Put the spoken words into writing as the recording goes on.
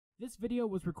This video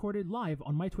was recorded live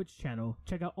on my Twitch channel.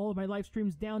 Check out all of my live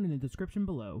streams down in the description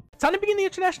below. Time to begin the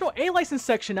International A license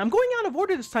section. I'm going out of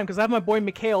order this time because I have my boy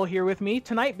Mikhail here with me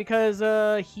tonight because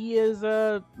he is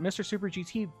Mr. Super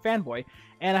GT fanboy.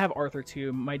 And I have Arthur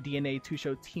too, my DNA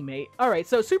 2-show teammate. Alright,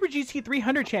 so Super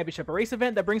GT300 Championship, a race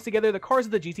event that brings together the cars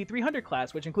of the GT300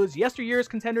 class, which includes yesteryear's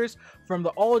contenders from the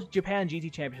All Japan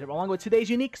GT Championship, along with today's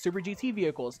unique Super GT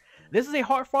vehicles. This is a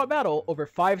hard-fought battle over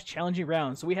 5 challenging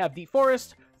rounds. So we have Deep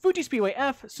Forest, Fuji Speedway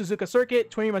F, Suzuka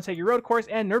Circuit, 20 Motegi Road Course,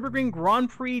 and Nurburgring Grand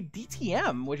Prix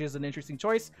DTM, which is an interesting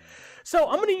choice. So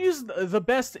I'm going to use the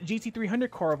best GT300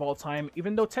 car of all time,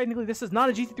 even though technically this is not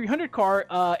a GT300 car,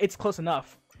 it's close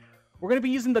enough. We're going to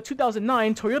be using the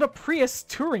 2009 Toyota Prius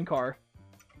touring car.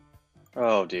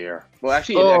 Oh dear. Well,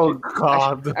 actually,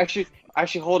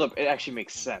 actually, hold up. It actually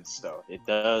makes sense, though. It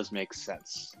does make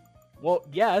sense. Well,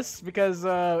 yes, because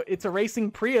it's a racing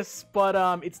Prius, but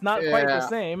it's not quite the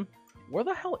same. Where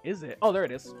the hell is it? Oh, there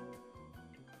it is.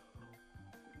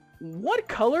 What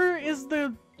color is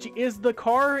the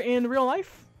car in real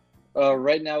life?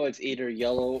 Right now it's either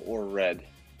yellow or red.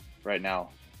 Right now.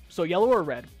 So yellow or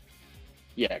red?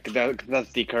 Yeah, cause that's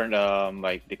the current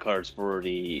like the colors for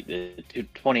the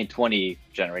 2020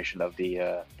 generation of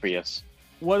the Prius.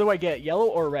 What do I get? Yellow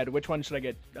or red? Which one should I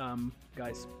get,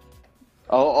 guys?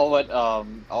 I'll let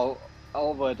Tushu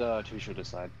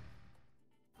decide.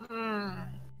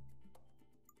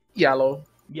 Yellow.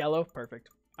 Yellow, perfect.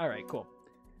 All right, cool.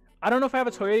 I don't know if I have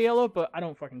a Toyota yellow, but I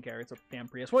don't fucking care. It's a damn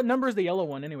Prius. What number is the yellow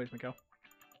one, anyways, Miko?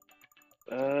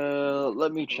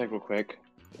 Let me check real quick.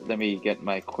 Let me get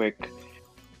my quick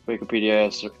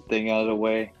Wikipedia thing out of the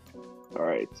way. All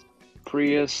right,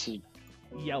 Prius.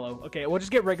 Yellow. Okay, we'll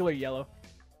just get regular yellow.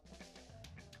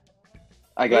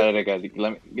 I got it.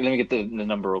 Let me get the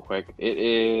number real quick. It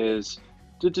is.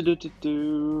 It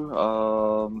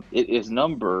is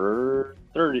number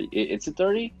 30. It's a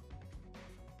 30.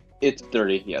 It's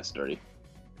 30. Yes, 30.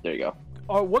 There you go.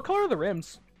 Oh, what color are the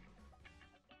rims?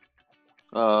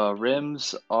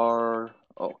 Rims are.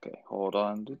 Okay, hold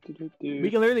on.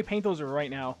 We can literally paint those right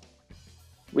now.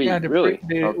 Wait, Yeah, really?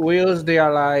 The wheels, they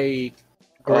are like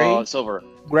gray. Silver.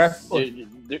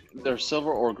 They're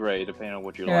silver or gray, depending on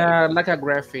what you like. Yeah, like a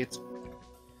graphite.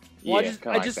 Well, Yeah,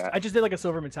 I just did like a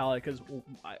silver metallic because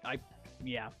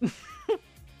yeah.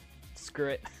 Screw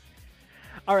it.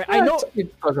 All right, Yeah,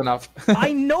 it's close enough.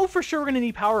 I know for sure we're gonna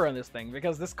need power on this thing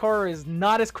because this car is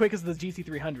not as quick as the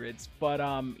GT300s. But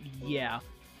yeah,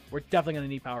 we're definitely gonna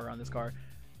need power on this car.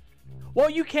 Well,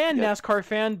 you can, NASCAR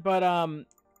fan, but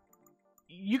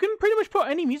you can pretty much put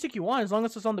any music you want as long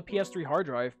as it's on the PS3 hard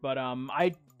drive. But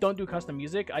I don't do custom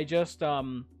music. I just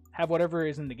have whatever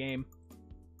is in the game.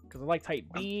 Because I like Type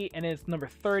B, and it's number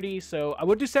 30, so I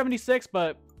would do 76,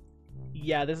 but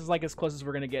yeah, this is like as close as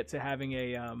we're going to get to having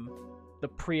a the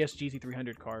Prius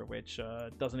GT300 car, which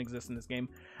doesn't exist in this game.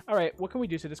 Alright, what can we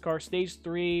do to this car? Stage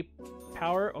 3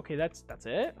 power. Okay, that's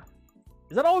it?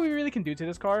 Is that all we really can do to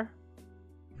this car?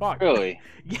 Fuck. Really?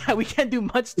 Yeah, we can't do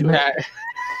much to it.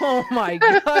 Oh my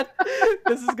god.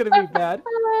 This is going to be bad.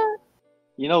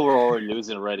 You know we're already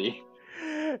losing already.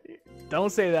 Don't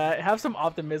say that. Have some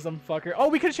optimism, fucker. Oh,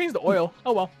 we could have changed the oil.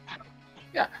 Oh well.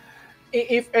 Yeah.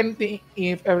 If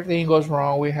everything goes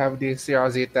wrong, we have the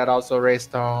CRZ that also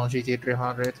raced on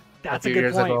GT300. That's a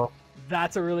good point.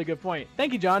 That's a really good point.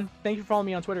 Thank you, John. Thank you for following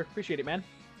me on Twitter. Appreciate it, man.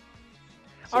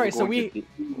 So all right, so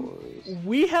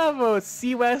we have a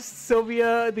C-West,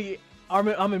 Sylvia, the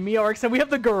Amamiya Arcs, and we have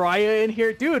the Garaya in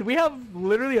here. Dude, we have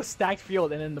literally a stacked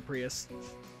field and in the Prius.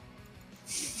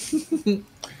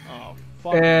 Oh,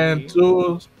 fuck and me.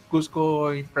 2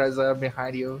 Cusco Impreza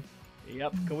behind you.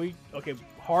 Yep. Can we? Okay,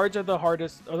 hards are the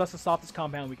hardest. Oh, that's the softest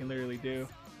compound we can literally do.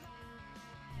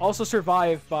 Also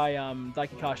survive by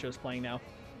Daiki Kasho is playing now,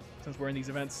 since we're in these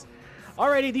events.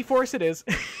 Alrighty, D-Force it is.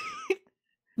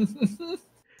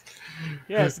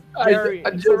 Yes, Gary, I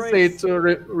just say to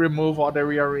remove all the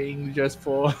rear ring just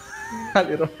for a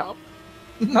little help.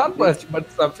 Not much,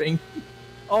 but something.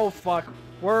 Oh fuck.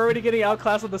 We're already getting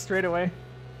outclassed on the straightaway.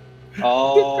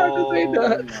 Oh,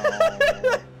 no.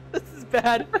 This is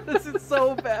bad. This is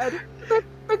so bad.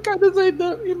 I kind of say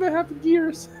that you may have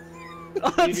gears.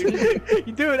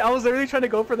 Dude, I was literally trying to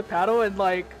go for the paddle and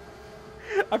like,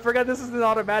 I forgot this is an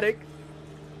automatic.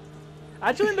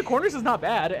 Actually, in the corners is not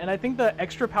bad, and I think the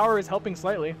extra power is helping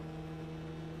slightly.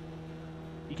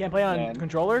 You can't play on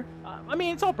controller? I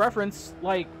mean, it's all preference.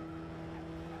 Like,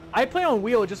 I play on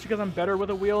wheel just because I'm better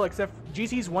with a wheel, except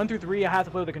GTs 1 through 3 I have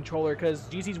to play with a controller, because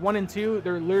GTs 1 and 2,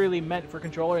 they're literally meant for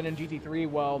controller, and then GT3,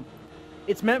 well,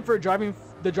 it's meant for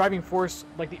the driving force,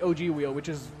 like the OG wheel, which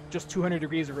is just 200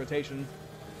 degrees of rotation.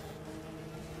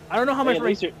 I don't know how much...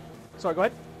 Sorry, go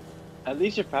ahead. At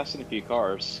least you're passing a few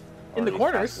cars. In Or the you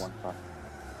corners. passed one car.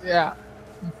 Yeah,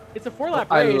 It's a 4-lap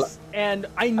I race, and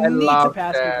I I need to love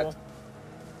pass that. people.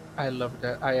 I love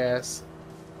that IS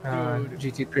Dude.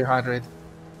 GT300.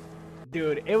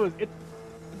 Dude,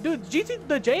 dude,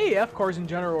 the JAF cars in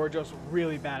general are just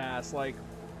really badass. Like,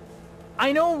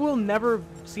 I know we'll never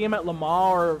see them at Le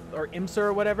Mans or IMSA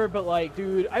or whatever, but like,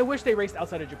 dude, I wish they raced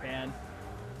outside of Japan,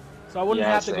 so I wouldn't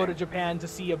Yeah, have to go same. to Japan to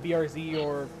see a BRZ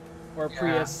or a Yeah.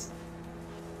 Prius.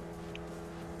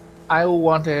 I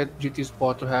wanted GT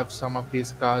Sport to have some of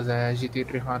these cars as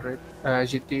GT300,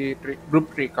 GT3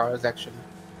 Group 3 cars actually.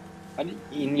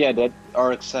 And yeah, that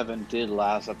RX-7 did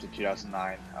last up to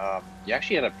 2009. You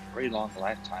actually had a pretty long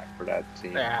lifetime for that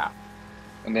team. Yeah.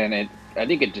 And then I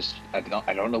think it just, I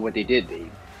don't know what they did.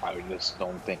 I just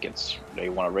don't think they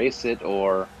want to race it,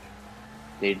 or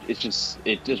it just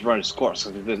run its course.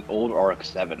 So there's an old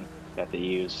RX-7 that they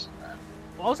use.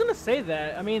 Well, I was gonna say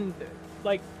that. I mean,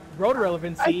 like, road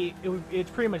relevancy, it's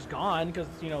pretty much gone because,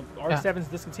 you know, RX-7's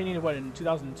discontinued in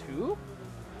 2002.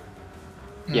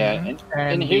 Yeah, Mhm. and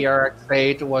and the here,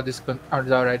 RX-8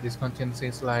 was already discontinued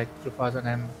since like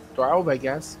 2012, I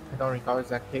guess. I don't recall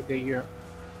exactly the year.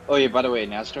 oh yeah, by the way,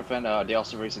 NASCAR fan, they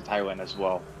also race in Taiwan as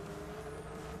well.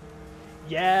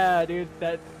 Yeah, dude,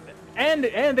 and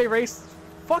they race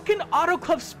fucking Auto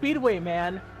Club Speedway,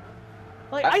 man.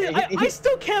 Like, I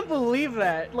still can't believe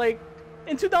that. Like,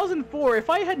 in 2004, if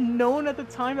I had known at the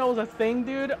time that was a thing,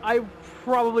 dude, I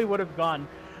probably would have gone.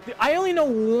 I only know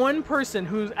one person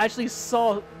who actually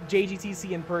saw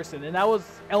JGTC in person, and that was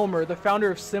Elmer, the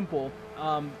founder of Simple.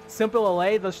 Simple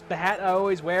LA, the hat I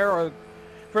always wear, or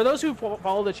for those who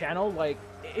follow the channel, like,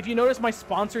 if you notice my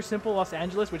sponsor, Simple Los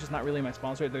Angeles, which is not really my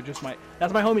sponsor, they're just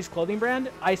that's my homie's clothing brand.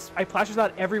 I plaster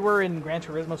that everywhere in Gran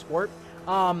Turismo Sport.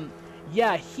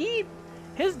 Yeah,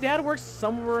 his dad works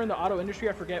somewhere in the auto industry.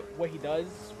 I forget what he does.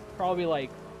 Probably like,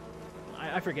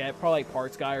 I forget, probably like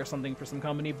parts guy or something for some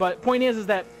company. But point is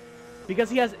that because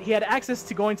he had access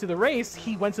to going to the race,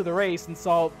 he went to the race and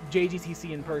saw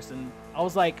JGTC in person. I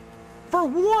was like, for a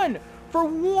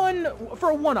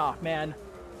one-off, man.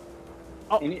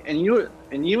 Oh. And you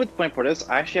know what the point for this?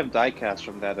 I actually have diecast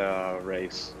from that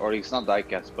race, or it's not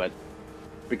diecast, but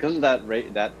because of that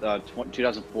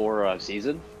 2004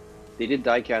 season, they did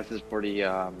diecast this for the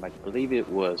I believe it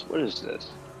was, what is this?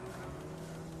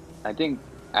 I think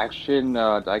Action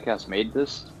Diecast made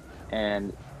this,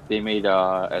 and they made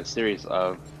a series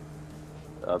of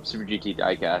Super GT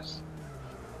diecast.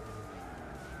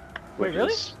 Wait,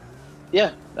 really?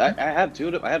 Yeah, I have two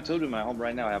of them. I have two of them in my home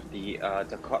right now. I have the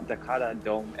Takata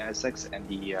Dome NSX and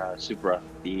the Supra,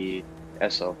 the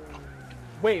SO.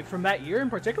 Wait, from that year in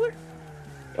particular?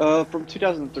 From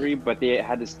 2003, but they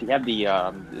have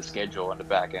the schedule on the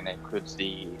back, and it includes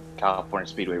the California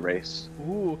Speedway race.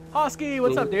 Ooh, Hosky,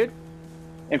 what's up, dude?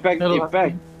 In fact, Hello.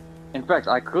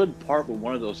 I could part with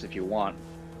one of those if you want.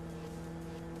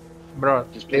 Bro,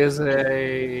 Just there's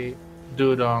a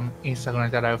dude on Instagram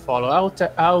that I follow.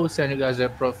 I'll send you guys a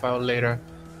profile later.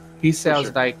 He sells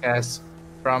sure. diecast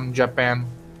from Japan,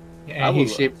 I and he will-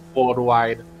 ships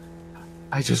worldwide.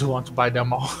 I just want to buy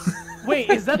them all. Wait,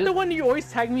 is that the one you always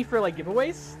tag me for, like,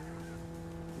 giveaways?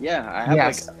 Yeah, I have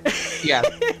Yes. Yeah.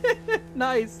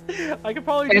 Nice. I could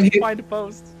probably And just he- find a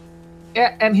post.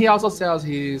 Yeah, and he also sells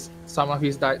some of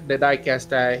his the diecast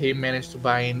that he managed to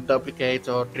buy in duplicate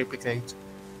or triplicate.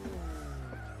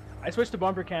 I switched to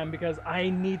bumper cam because I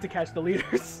need to catch the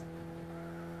leaders.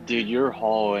 Dude, you're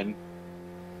hauling.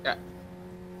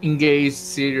 Engage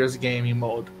serious gaming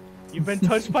mode. You've been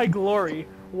touched by glory.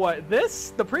 What,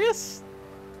 this? The Prius?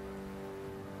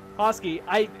 Hosky,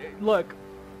 look,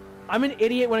 I'm an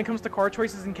idiot when it comes to car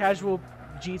choices and casual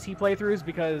GT playthroughs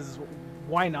because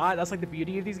why not? That's like the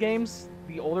beauty of these games,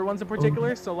 the older ones in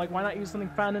particular. So like, why not use something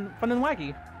fun and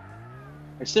wacky?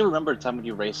 I still remember the time when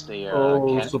you raced the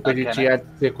Super GT at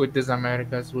Circuit des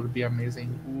Americas would be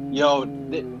amazing. Yo,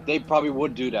 they probably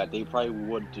would do that. They probably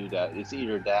would do that. It's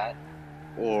either that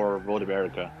or Road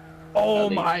America. Oh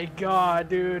At my god,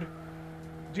 dude.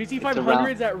 GT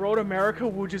 500s at Road America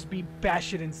would just be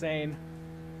batshit insane.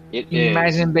 It is.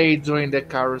 Imagine they doing the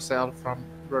carousel from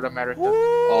Road America.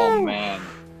 Oh Woo! man.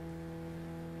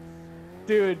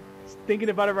 Dude, thinking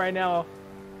about it right now.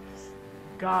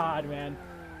 God, man.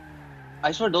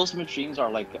 I swear those machines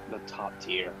are like the top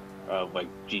tier of like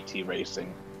GT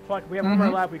racing. Fuck, we have one more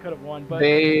lap we could have won, but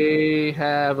They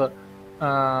have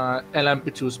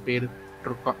LMP2 speed,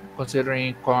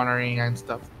 considering cornering and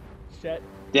stuff. shit.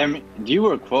 Damn, you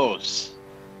were close.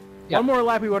 Yeah. One more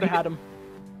lap we would have had him.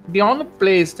 The only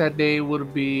place that they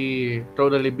would be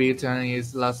totally beaten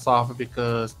is La Soft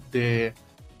because the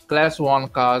Class 1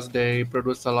 cars, they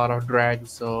produce a lot of drag,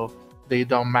 so they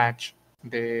don't match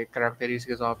the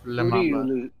characteristics of Le Who do you Mans.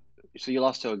 lose? So you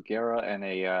lost to a Guerra and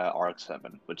a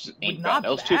RX-7, which ain't Not bad.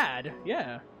 Those bad,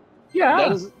 yeah.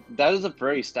 Yeah, that is a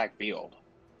very stacked field,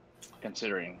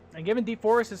 considering. And given Deep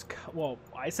Forest is, well,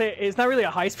 I say it's not really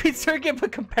a high-speed circuit,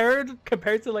 but compared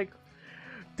to like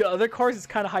the other cars, it's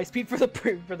kind of high speed for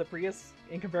the Prius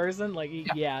in comparison. Like,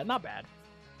 yeah, not bad.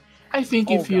 I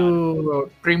think if you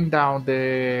trim down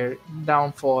the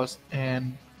downforce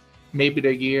and maybe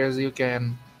the gears, you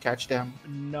can catch them.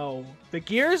 No, the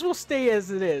gears will stay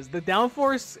as it is. The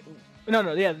downforce,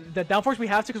 yeah, the downforce we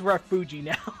have to because we're at Fuji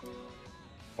now.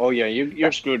 Oh yeah,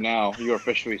 you're screwed now. You're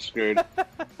officially screwed.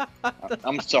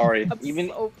 I'm sorry. I'm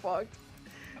so fucked.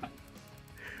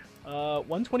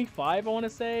 125, I want to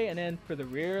say, and then for the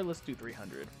rear, let's do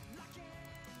 300.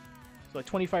 So like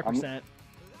 25%.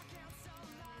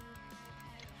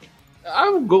 I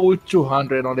would go with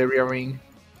 200 on the rear wing.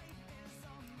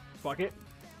 Fuck it.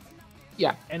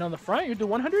 Yeah. And on the front, you do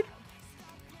 100?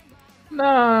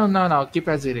 No. Keep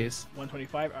as it is.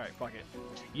 125. All right, fuck it.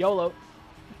 YOLO.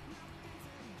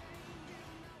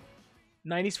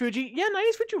 90s Fuji. Yeah,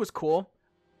 90s Fuji was cool.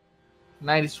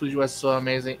 90s Fuji was so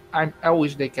amazing. I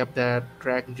wish they kept that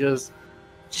track. Just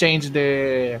change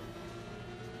the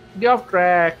off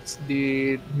tracks.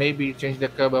 Maybe change the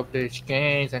curve of the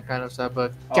chicanes and kind of stuff.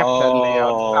 But kept that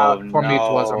layout. For me, it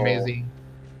was amazing.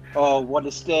 Oh, what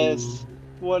is this?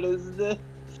 What is this?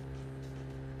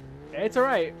 It's all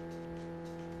right,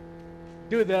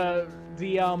 dude. The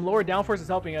lower downforce is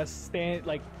helping us stay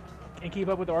and keep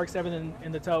up with the RX-7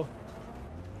 in the toe.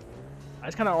 I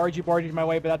just kind of argy-bargy my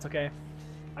way, but that's okay.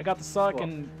 I got the suck,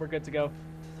 and we're good to go.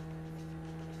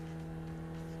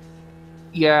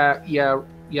 Yeah,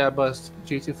 but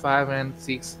GT5 and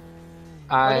 6,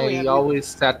 I always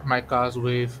set my cars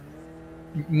with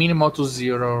minimal to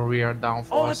 0 rear downforce.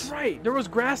 Oh, that's right. There was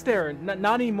grass there.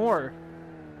 Not anymore.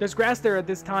 There's grass there at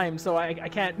this time, so I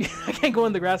can't I can't go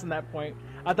in the grass at that point.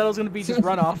 I thought it was gonna be just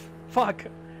runoff. Fuck.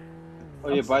 Oh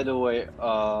yeah. By the way,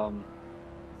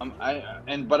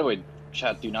 and by the way,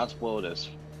 chat, do not spoil this.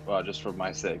 Just for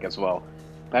my sake as well.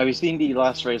 Have you seen the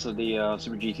last race of the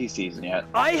Super GT season yet?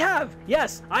 I have.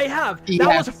 Yes, I have. Yes.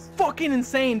 That was fucking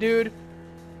insane, dude.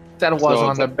 That was one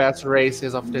of the best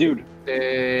races of the year.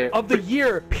 Period.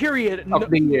 Of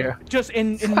the year. Just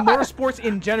in motorsports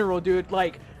in general, dude.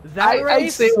 Like that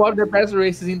race. I'd say one of the best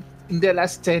races in the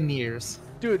last 10 years.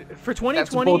 Dude, for 2020.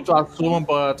 That's both to assume,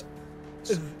 but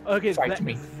okay,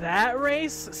 that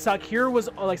race,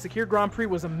 Sakir Grand Prix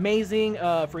was amazing.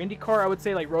 For IndyCar, I would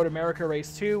say like Road America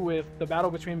Race 2 with the battle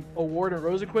between Award and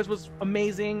Rosenquist was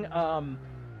amazing.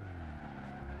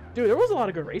 Dude, there was a lot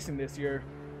of good racing this year.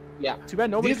 Yeah. Too bad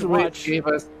nobody could watch. This gave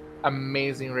us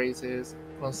amazing races,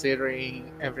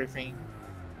 considering everything.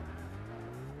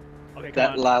 Okay,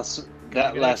 that last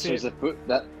race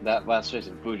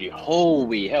in Fuji.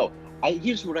 Holy hell!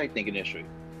 Here's what I think initially.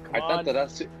 I thought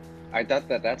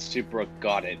that Supra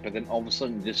got it, but then all of a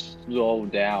sudden just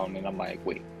slowed down, and I'm like,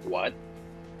 wait, what?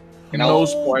 And no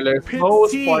spoilers. No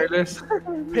spoilers.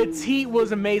 Petit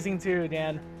was amazing too,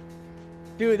 Dan.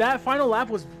 Dude, that final lap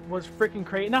was freaking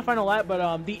crazy. Not final lap,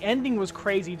 but the ending was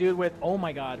crazy, dude. With oh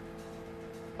my god.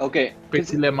 Okay.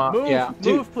 Petit Le Mans.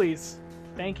 Move, please.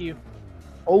 Thank you.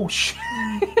 Oh shit.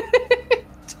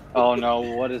 Oh no!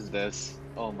 What is this?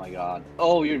 Oh my god!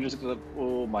 Oh, you're just gonna.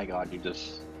 Oh my god! You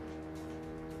just.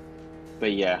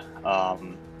 But yeah,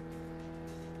 Proud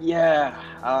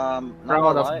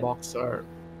of Boxer.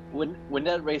 When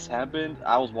that race happened,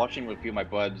 I was watching with a few of my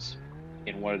buds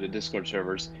in one of the Discord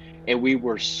servers, and we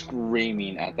were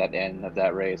screaming at that end of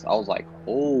that race. I was like,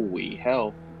 "Holy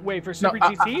hell!" Wait, for Super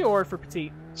GT or for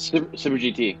Petit? Super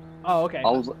GT. Oh, okay.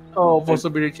 For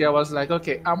Super GT, I was like,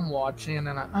 okay, I'm watching,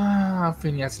 and I'm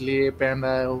feeling asleep, and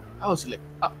I was like,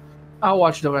 I'll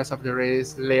watch the rest of the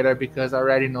race later because I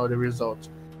already know the result.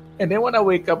 And then when I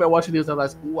wake up and watch this, I'm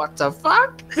like, what the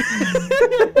fuck?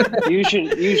 You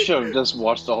should have just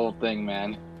watched the whole thing,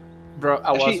 man. Bro,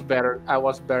 I was better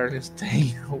than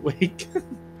staying awake.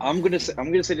 I'm gonna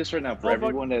say this right now for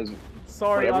everyone that is.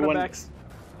 Sorry, Automax.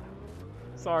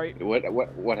 Sorry.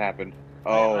 What happened?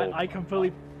 Oh. I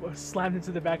completely slammed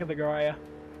into the back of the Garaya.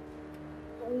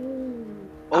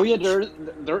 Oh yeah,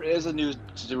 there is a new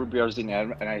Subaru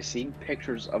BRZ, and I've seen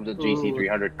pictures of the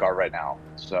GT300 car right now.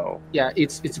 So yeah,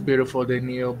 it's beautiful. The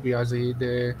new BRZ,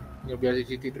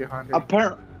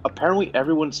 GT300. Apparently,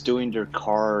 everyone's doing their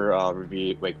car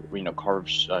review,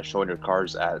 showing their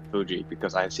cars at Fuji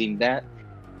because I've seen that,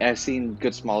 and I've seen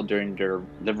Good Smile during their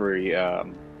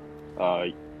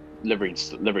livery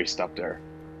stuff there.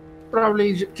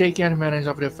 Probably taking advantage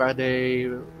of the fact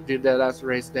they did the last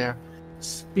race there.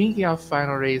 Speaking of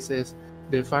final races,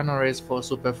 the final race for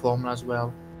Super Formula as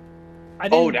well.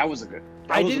 That was a good.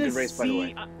 That was a good race, by the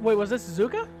way. Wait, was this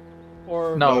Suzuka?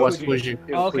 Or No, it was Fuji? Fuji.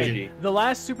 It was Okay. Fuji. The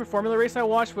last Super Formula race I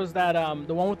watched was that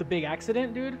the one with the big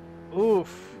accident, dude.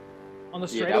 Oof. On the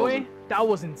straightaway, that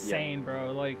was insane,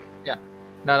 bro. Like.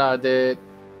 No,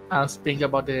 I'm speaking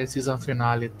about the season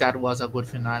finale. That was a good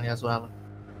finale as well.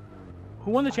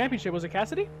 Who won the championship? Was it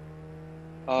Cassidy?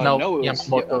 No, No, it was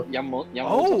Yamamoto. Yamamoto.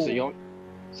 Oh.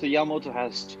 So Yamamoto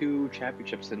has 2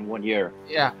 championships in 1 year.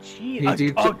 Yeah. Gee, He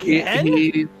did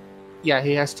again?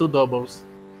 He has 2 doubles.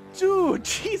 Dude,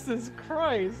 Jesus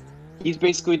Christ. He's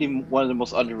basically one of the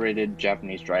most underrated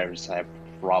Japanese drivers I've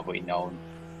probably known.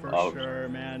 For sure,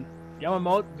 man.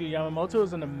 Yamamoto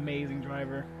is an amazing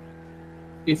driver.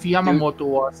 If Yamamoto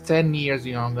was 10 years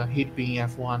younger, he'd be in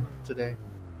F1 today.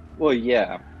 Well,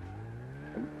 yeah.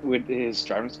 With his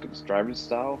driving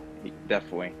style,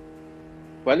 definitely.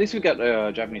 But at least we got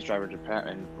a Japanese driver in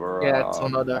Japan for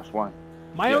Tsunoda. F1.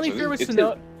 My only fear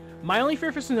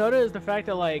for Tsunoda is the fact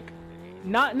that, like,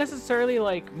 not necessarily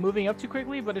like moving up too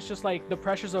quickly, but it's just like the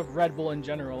pressures of Red Bull in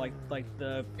general, like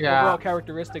the overall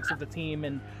characteristics of the team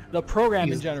and the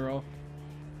program in general.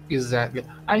 Exactly.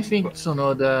 I think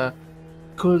Tsunoda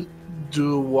could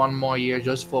do 1 more year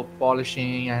just for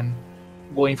polishing and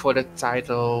going for the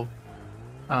title,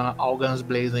 all guns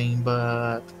blazing,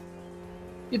 but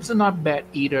it's not bad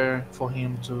either for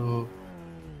him to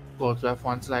go to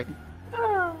F1. It's like,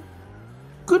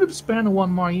 could have spent 1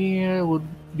 more year, would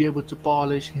be able to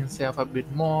polish himself a bit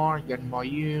more, get more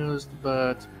used,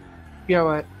 but he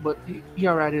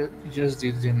already just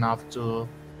did enough to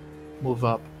move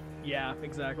up. Yeah,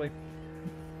 exactly.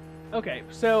 Okay,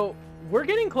 so we're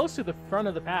getting close to the front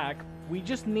of the pack. We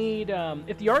just need,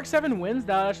 if the RX-7 wins,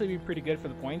 that'll actually be pretty good for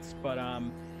the points, but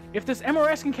if this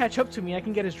MRS can catch up to me, I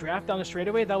can get his draft down the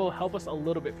straightaway, that will help us a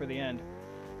little bit for the end.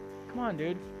 Come on,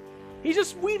 dude. He's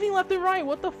just weaving left and right.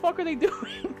 What the fuck are they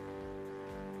doing?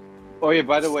 Oh yeah,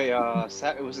 by the way,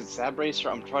 was it Sab Racer?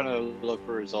 I'm trying to look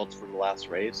for results for the last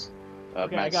race.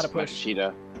 Okay, I gotta push.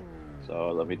 Matsushita.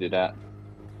 So let me do that.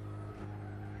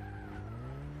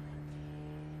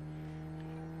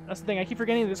 That's the thing, I keep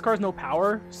forgetting this car has no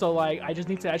power, so like I just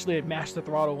need to actually mash the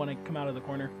throttle when I come out of the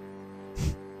corner.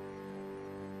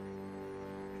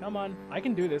 Come on, I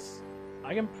can do this.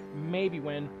 I can maybe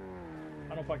win.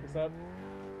 I don't fuck this up.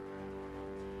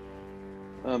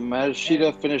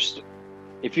 Matsushita finished.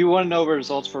 If you want to know the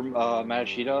results from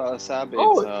Matsushita, Sab,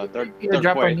 it's third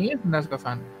Japanese NASCAR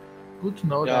fan. Good to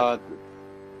know that.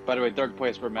 By the way, 3rd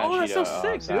place for Matsushita. Oh, that's so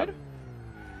sick, Sab. dude.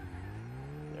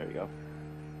 There you go.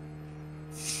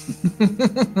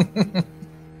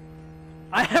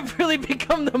 I have really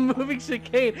become the moving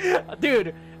chicane,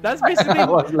 dude. That's basically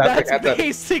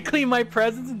my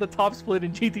presence in the top split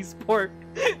in GT Sport.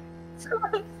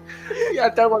 Yeah,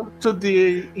 that was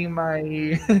today in my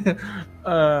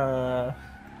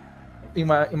in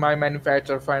my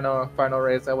manufacturer final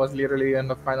race. I was literally in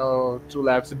the final 2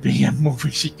 laps being a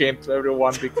moving chicane to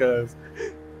everyone because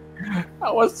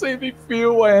I was saving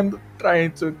fuel and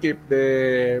trying to keep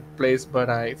the place, but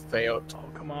I failed. Oh,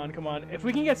 come on, come on. If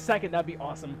we can get 2nd, that'd be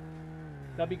awesome.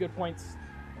 That'd be good points.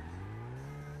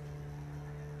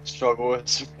 Struggle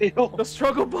is real. The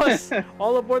struggle bus.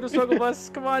 All aboard the struggle bus.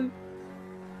 Come on.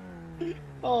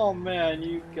 Oh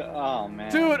man, oh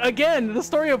man. Dude, again, the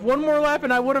story of 1 more lap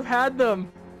and I would have had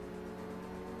them.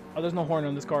 Oh, there's no horn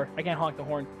on this car. I can't honk the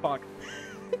horn. Fuck.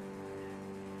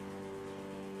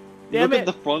 Damn Look it. at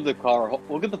the front of the car.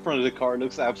 Look at the front of the car. It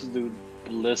looks absolutely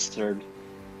blistered.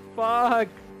 Fuck.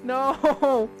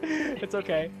 No. It's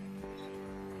okay.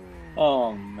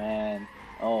 Oh man.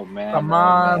 Oh man. Come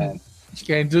on. Man. You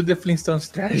can do the Flintstone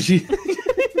strategy.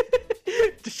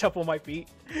 Just shuffle my feet.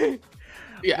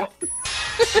 Yeah.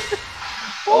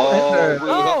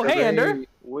 Hey, Ender.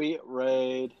 We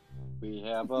raid. We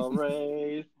have a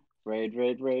raid.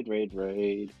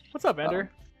 Raid. What's up, Ender?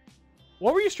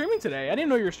 What were you streaming today? I didn't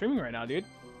know you were streaming right now, dude.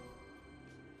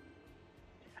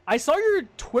 I saw your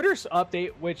Twitter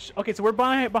update, which... Okay, so we're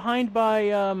behind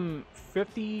by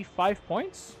 55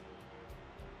 points?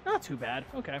 Not too bad.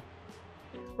 Okay.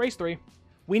 Race 3.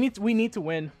 We need to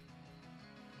win.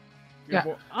 Yeah.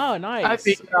 Oh, nice. I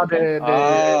picked out the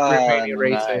remaining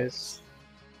races.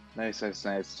 Nice.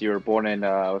 You were born in,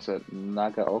 was it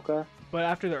Nagaoka? But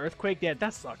after the earthquake, yeah,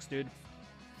 that sucks, dude.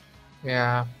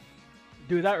 Yeah.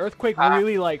 Dude, that earthquake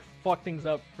really, like, fucked things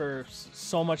up for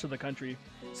so much of the country.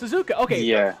 Suzuka, okay.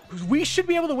 Yeah. We should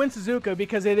be able to win Suzuka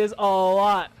because it is a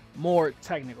lot more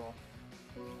technical.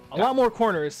 A lot more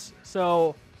corners.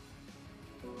 So,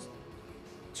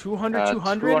 200,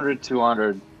 200?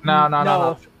 200.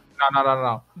 No.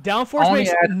 No. Downforce Only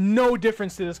makes at- no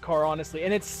difference to this car, honestly,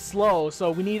 and it's slow,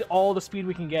 so we need all the speed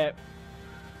we can get.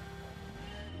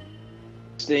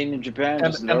 Staying in Japan,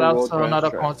 And, just and no road also another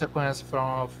track. consequence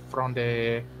from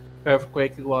the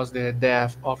earthquake was the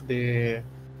death of the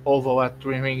oval at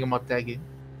Ring Motegi.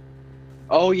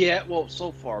 Oh yeah, well,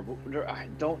 so far, but I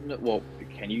don't know. Well,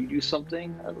 can you do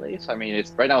something at least? I mean,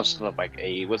 it's right now it's still like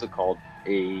a what's it called?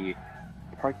 A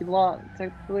parking lot,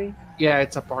 technically. Yeah,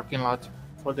 it's a parking lot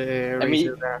for the I mean,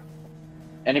 races there.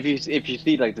 and if you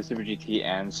see like the Super GT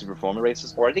and Super Formula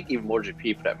races, or I think even more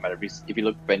GP for that matter, if you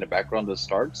look in the background of the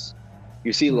starts,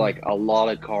 you see like a lot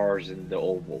of cars in the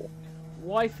oval.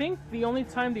 Well, I think the only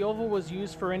time the oval was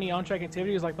used for any on-track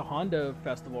activity was like the Honda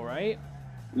Festival, right?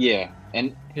 Yeah,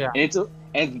 and Yeah. and it's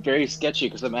very sketchy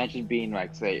because imagine being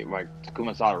like say like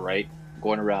Takuma Sato, right,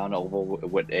 going around oval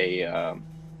with a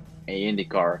Indy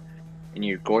car, and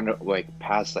you're going to like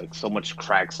past like so much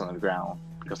cracks on the ground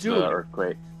because of the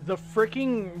earthquake. The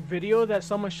freaking video that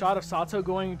someone shot of Sato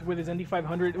going with his Indy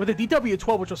 500 with a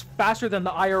DW12, which was faster than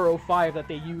the IR05 that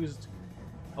they used.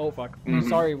 Oh fuck!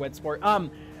 Sorry, Wet Sport.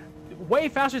 Way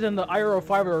faster than the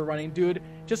IR05 we were running, dude.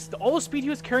 Just all the speed he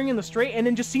was carrying in the straight, and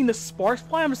then just seeing the sparks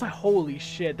fly, I'm just like, holy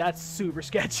shit, that's super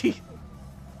sketchy.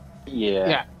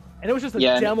 Yeah. And it was just a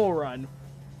demo run.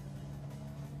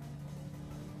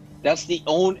 That's the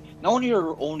only, not only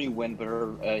her only win, but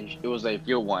her, it was a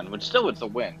field one, which still it's a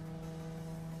win.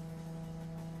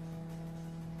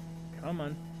 Come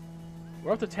on.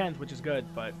 We're up to 10th, which is good,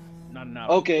 but not enough.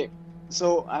 Okay,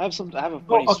 so I have a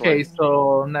funny Okay, story.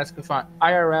 so let's go find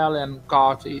IRL and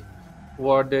COT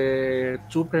were the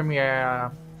two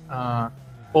premier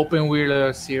open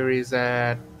wheeler series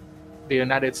at the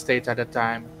United States at the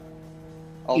time.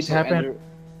 Also, it happened.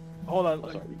 Hold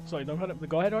on. sorry. Sorry, don't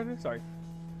go ahead, Arthur. Sorry.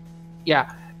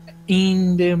 Yeah,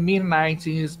 in the mid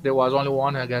 90s, there was only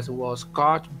one, I guess it was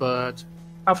COT, but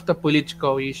after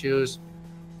political issues,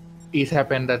 it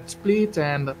happened that split,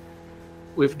 and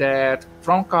with that,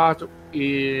 from COT,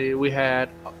 we had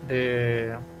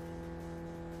the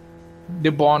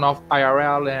born of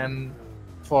IRL, and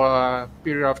for a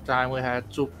period of time, we had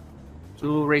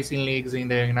two racing leagues in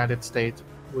the United States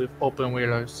with open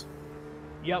wheelers.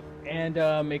 Yep, and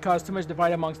it caused too much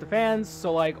divide amongst the fans,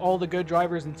 so like all the good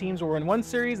drivers and teams were in one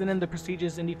series, and then the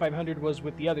prestigious Indy 500 was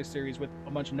with the other series with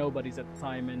a bunch of nobodies at the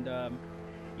time, and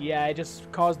yeah, it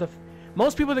just caused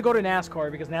most people to go to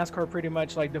NASCAR because NASCAR pretty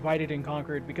much like divided and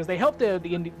conquered because they helped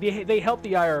they helped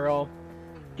the IRL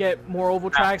get more oval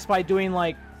tracks by doing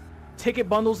like ticket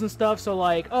bundles and stuff. So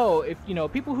like, oh, if you know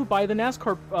people who buy the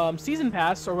NASCAR season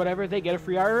pass or whatever, they get a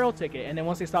free IRL ticket, and then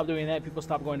once they stop doing that, people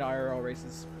stop going to IRL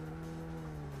races.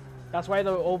 That's why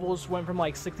the ovals went from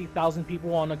like 60,000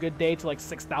 people on a good day to like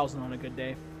 6,000 on a good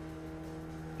day.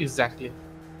 Exactly,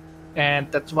 and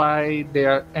that's why they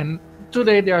are. And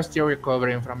today they are still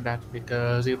recovering from that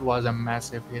because it was a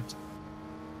massive hit.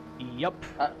 Yep.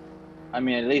 I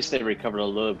mean, at least they recovered a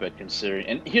little bit considering.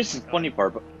 And here's the funny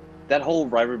part: but that whole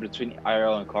rivalry between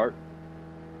IRL and CART.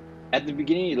 At the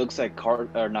beginning, it looks like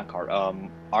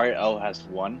IRL has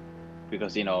won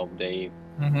because you know they.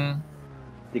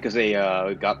 Because they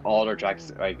got all their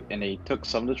tracks, like, and they took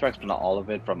some of the tracks, but not all of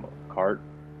it, from CART.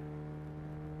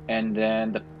 And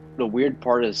then the weird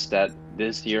part is that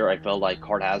this year I felt like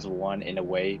CART has won in a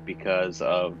way because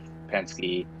of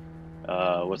Penske.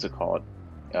 What's it called?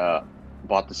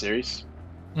 Bought the series.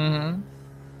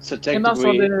 So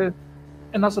technically,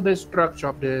 and also the structure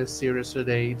of the series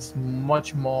today, it's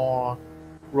much more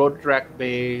road track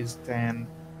based and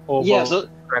oval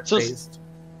track based.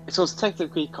 So it's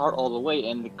technically CART all the way,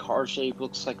 and the car shape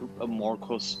looks like a more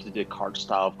close to the CART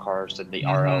style of cars than the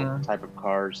RL type of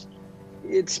cars.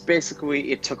 It's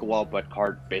basically, it took a while, but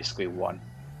CART basically won.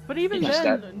 But even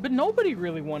then, but nobody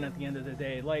really won at the end of the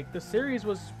day. Like the series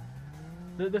was,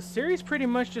 the series pretty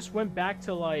much just went back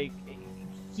to like,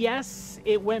 yes,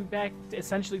 it went back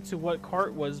essentially to what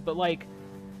CART was, but like,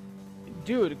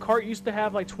 dude, CART used to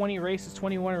have like 20 races,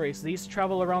 21 races. They used to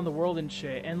travel around the world and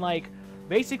shit, and like.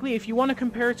 Basically, if you want to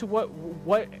compare to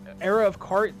what era of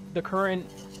CART the current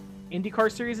IndyCar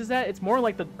series is at, it's more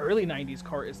like the early 90s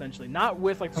CART, essentially. Not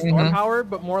with like the star power,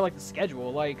 but more like the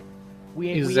schedule. Like,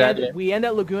 we end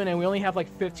at Laguna and we only have like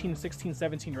 15, 16,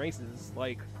 17 races.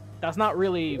 Like, that's not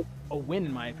really a win,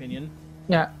 in my opinion.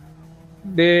 Yeah.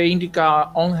 The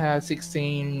IndyCar only has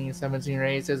 16, 17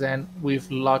 races and with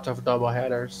lots of double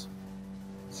headers.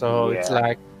 So it's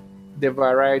like, the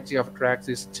variety of tracks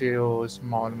is still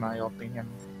small, in my opinion.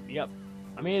 Yep.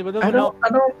 I mean, but I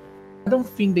don't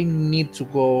think they need to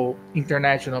go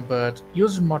international, but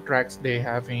use more tracks they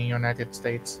have in United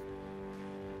States.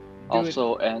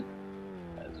 Also, and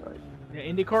sorry. Yeah,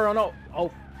 IndyCar,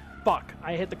 oh Fuck!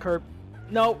 I hit the curb.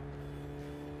 No.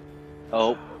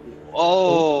 Oh.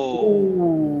 Oh.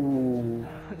 Ooh.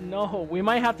 No. We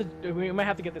might have to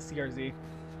get the CRZ.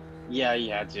 Yeah,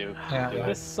 you had to. Yeah.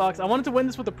 This sucks. I wanted to win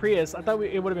this with the Prius. I thought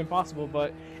it would have been possible,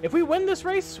 but if we win this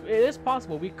race, it is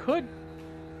possible. We could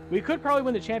probably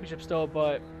win the championship still,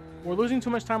 but we're losing too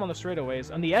much time on the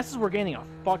straightaways. On the S's, we're gaining a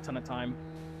fuck ton of time.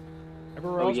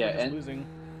 Everywhere else, we're just losing.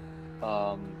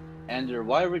 Andrew,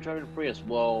 why are we driving a Prius?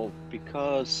 Well,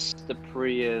 because the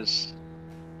Prius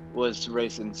was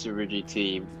raced in Super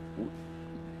GT.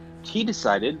 He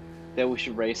decided that we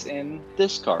should race in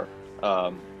this car.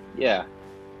 Yeah.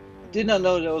 Did not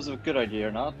know that was a good idea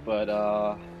or not, but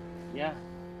yeah.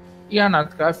 Yeah,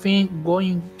 I think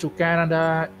going to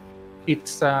Canada,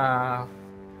 it's a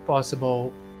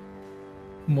possible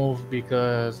move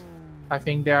because I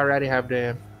think they already have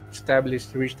the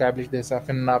re-established this stuff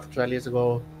enough to at least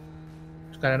go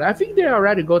to Canada. I think they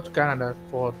already go to Canada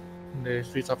for the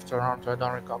streets of Toronto. I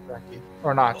don't recall correctly,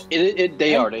 or not.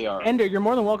 They are. Ender, you're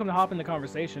more than welcome to hop in the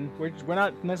conversation. We're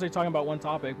not necessarily talking about one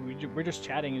topic. We're just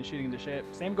chatting and shooting the shit.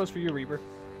 Same goes for you, Reaper.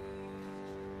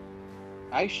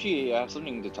 Actually, I have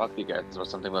something to talk to you guys about,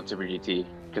 something about Super GT,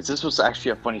 because this was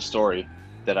actually a funny story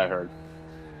that I heard.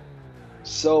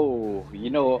 So, you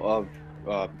know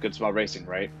of Good Smile Racing,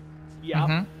 right? Yeah.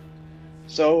 Mm-hmm.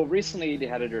 So recently they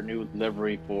had their new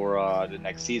livery for the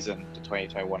next season, the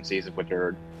 2021 season, with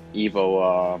their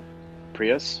Evo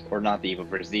Prius, or not the Evo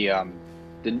Prius, the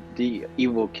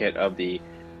Evo kit of the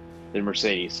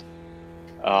Mercedes.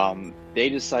 They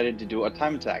decided to do a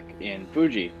time attack in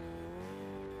Fuji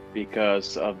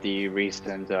because of the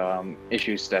recent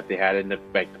issues that they had in the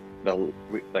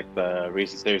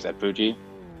recent series at Fuji,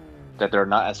 that they're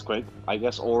not as quick, I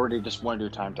guess, or they just want to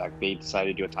do a time attack. They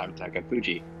decided to do a time attack at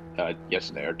Fuji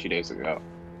yesterday or 2 days ago.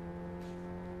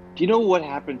 Do you know what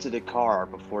happened to the car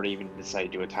before they even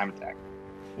decided to do a time attack?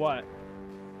 What?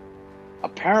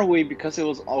 Apparently, because it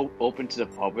was all open to the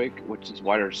public, which is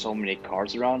why there's so many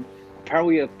cars around,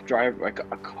 apparently a driver, like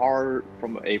a car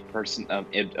from a person of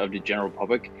the general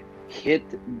public, hit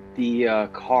the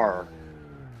car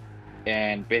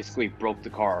and basically broke the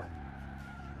car.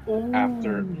 Ooh.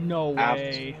 No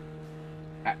way.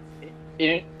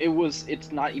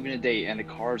 It's not even a day and the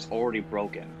car's already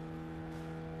broken.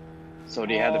 So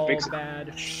they had to fix it.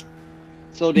 Bad.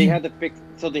 So they had to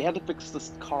fix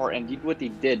this car, and what they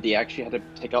did, they actually had to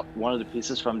take out one of the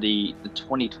pieces from the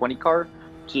 2020 car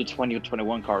to the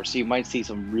 2021 car. So you might see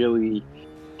some really,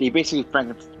 they basically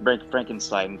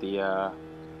Frankenstein the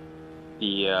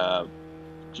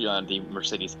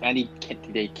Mercedes, and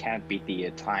they can't beat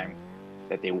the time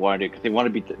that they wanted, because they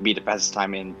want to be the fastest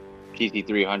time in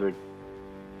GT300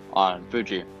 on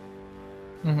Fuji.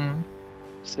 Mm-hmm.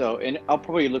 So, and I'll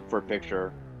probably look for a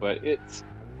picture, but it's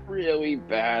really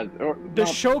bad. The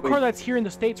show car that's here in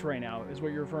the States right now is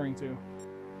what you're referring to.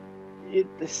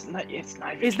 It's not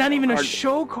even a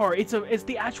show car. It's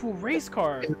the actual race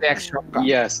car. It's the actual car.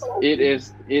 Yes, it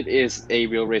is. It is a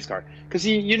real race car. Because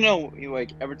you know,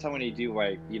 like every time when they do,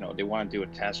 like, you know, they want to do a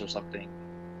test or something,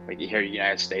 like here in the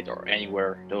United States or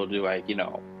anywhere, they'll do, like, you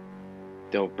know,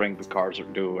 they'll bring the cars or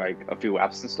do like a few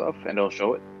apps and stuff, and they'll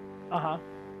show it.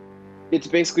 It's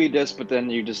basically this, but then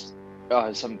you just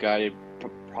some guy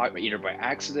probably either by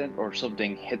accident or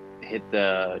something hit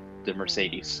the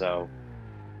Mercedes. So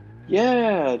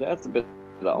yeah, that's a bit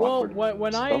awkward. Well,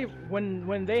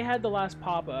 when they had the last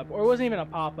pop-up, or it wasn't even a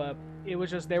pop-up, it was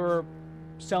just they were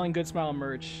selling Good Smile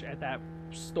merch at that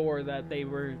store that they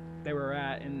were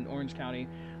at in Orange County.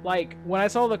 Like, when I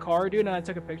saw the car, dude, and I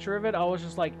took a picture of it, I was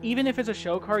just like, even if it's a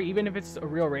show car, even if it's a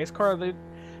real race car,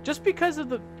 just because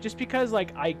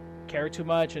like I care too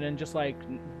much, and then just like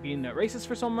being at races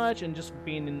for so much, and just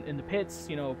being in the pits,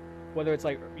 you know, whether it's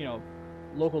like, you know,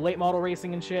 local late model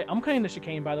racing and shit. I'm cutting the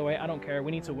chicane, by the way. I don't care.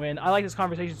 We need to win. I like this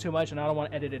conversation too much, and I don't want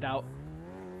to edit it out.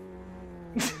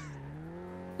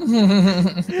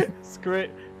 Screw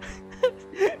it.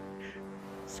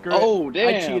 Screw oh it.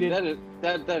 damn! I cheated.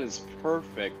 That is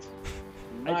perfect.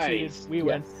 Nice. I cheated. We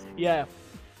win. Yeah.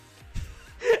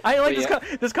 I like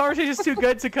this conversation is too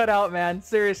good to cut out, man.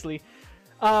 Seriously.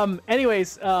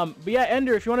 Anyways, but yeah,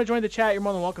 Ender, if you want to join the chat, you're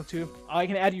more than welcome to. I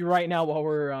can add you right now while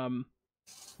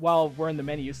we're in the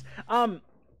menus.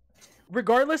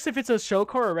 Regardless if it's a show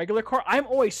car or a regular car, I'm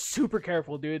always super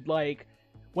careful, dude. Like,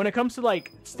 when it comes to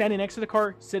like standing next to the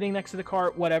car, sitting next to the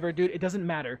car, whatever, dude, it doesn't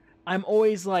matter. I'm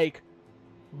always like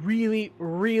really,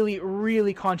 really,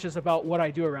 really conscious about what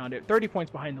I do around it. 30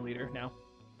 points behind the leader now.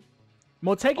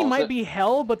 Motegi might be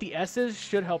hell, but the S's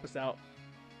should help us out.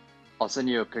 I'll send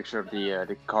you a picture of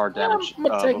the car damage.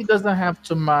 Motegi doesn't have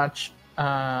too much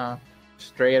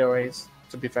straightaways,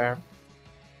 to be fair.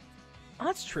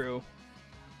 That's true.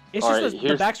 It's All just right,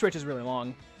 the backstretch is really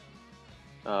long.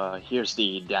 Here's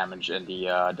the damage and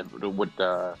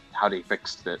the how they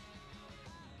fixed it.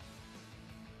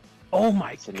 Oh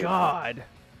my god.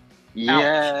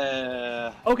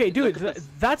 Yeah. Okay, dude,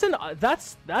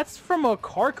 that's from a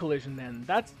car collision then.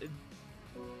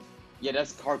 Yeah,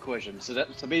 that's car collision. So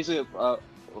basically, a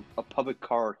public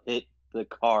car hit the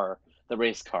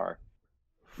race car.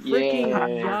 Freaking Yeah.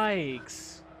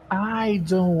 yikes. I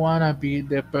don't wanna be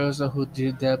the person who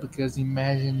did that, because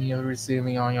imagine you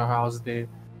receiving on your house the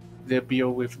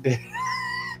bill with the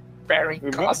bearing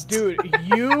cost. Dude,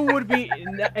 you would be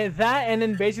that, and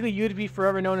then basically you'd be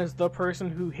forever known as the person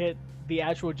who hit the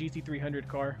actual GT300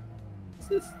 car.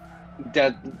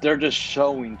 That they're just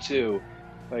showing too,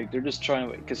 like they're just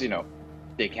trying to, because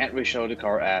they can't really show the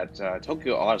car at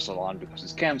Tokyo Auto Salon because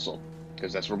it's canceled,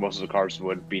 because that's where most of the cars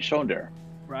would be shown there.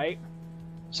 Right.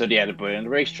 So they had to put it in the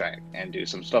racetrack and do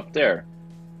some stuff there.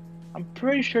 I'm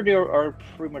pretty sure they are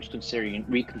pretty much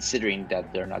reconsidering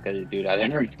that they're not going to do that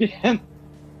ever again.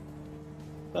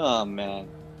 Oh man,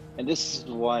 and this is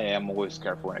why I'm always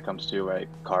careful when it comes to like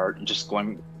car, just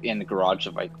going in the garage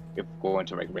of like if going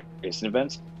to like racing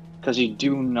events, because you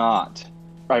do not,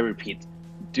 I repeat,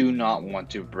 do not want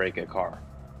to break a car.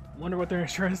 Wonder what their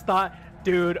insurance thought,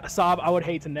 dude. Saab, I would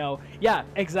hate to know. Yeah,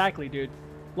 exactly, dude.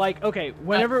 Like, okay,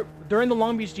 whenever during the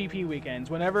Long Beach GP weekends,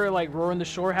 whenever like Roar on the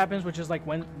Shore happens, which is like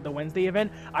the Wednesday event,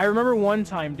 I remember one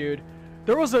time, dude,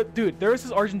 there was this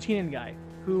Argentinian guy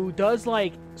who does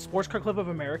like Sports Car Club of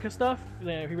America stuff.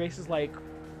 He races like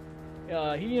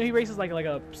he races like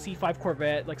a C5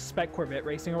 Corvette, like spec Corvette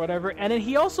racing or whatever. And then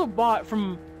he also bought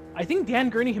from, I think, Dan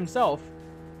Gurney himself,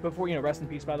 before, rest in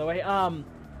peace, by the way, an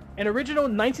original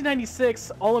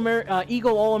 1996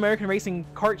 Eagle All-American Racing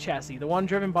kart chassis, the one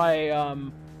driven by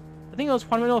I think it was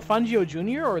Juan Manuel Fangio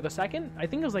Jr. or the second. I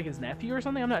think it was like his nephew or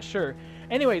something. I'm not sure.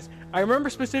 Anyways, I remember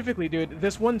specifically, dude,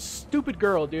 this one stupid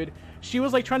girl, dude. She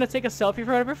was like trying to take a selfie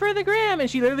for the gram, and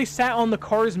she literally sat on the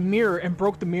car's mirror and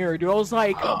broke the mirror, dude. I was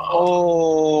like,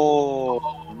 oh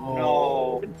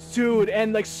no, dude,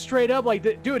 and like straight up,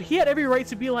 like, dude, he had every right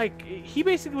to be like, he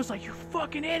basically was like, you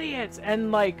fucking idiots,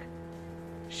 and like,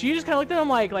 she just kind of looked at him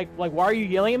like, why are you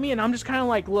yelling at me? And I'm just kind of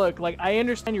like, look, like, I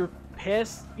understand you're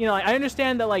pissed, I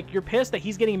understand that like you're pissed that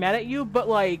he's getting mad at you, but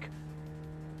like,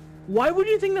 why would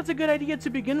you think that's a good idea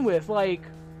to begin with? Like,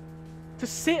 to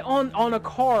sit on a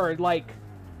car like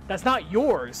that's not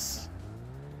yours,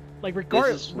 like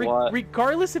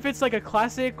regardless if it's like a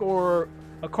classic or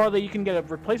a car that you can get a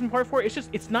replacement part for,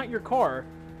 it's not your car.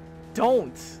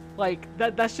 Don't, like,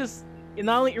 that's just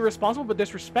not only irresponsible but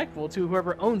disrespectful to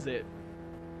whoever owns it.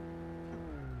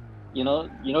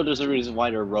 There's a reason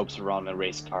why there are ropes around the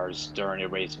race cars during a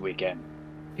race weekend.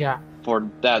 Yeah. For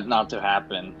that not to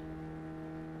happen.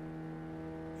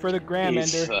 For the gram,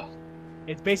 Ender.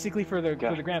 It's basically for the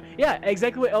gram. Yeah,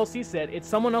 exactly what LC said. It's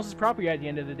someone else's property at the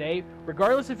end of the day,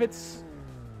 regardless of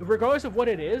what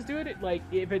it is, dude. Like,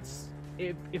 if it's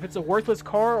a worthless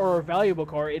car or a valuable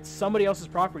car, it's somebody else's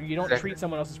property. You don't treat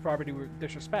someone else's property with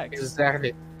disrespect.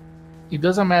 Exactly. It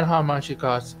doesn't matter how much it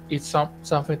costs. It's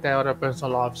something that other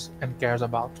person loves and cares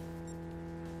about.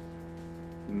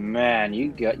 Man,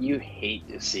 you hate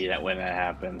to see that when that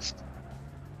happens.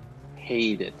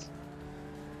 Hate it.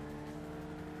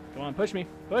 Come on, push me.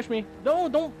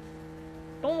 Don't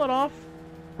let off.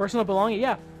 Personal belonging,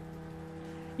 yeah.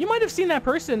 You might have seen that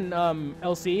person,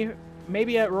 LC,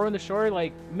 maybe at Roar on the Shore.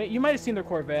 Like, you might have seen their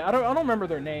Corvette. I don't remember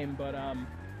their name, but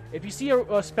if you see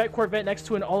a spec Corvette next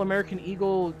to an All-American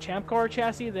Eagle Champ Car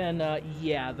chassis, then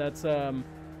yeah, that's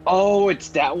Oh, it's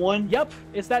that one? Yep,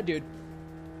 it's that dude.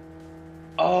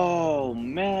 Oh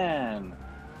man.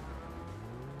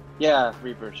 Yeah,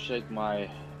 Reaper, shake my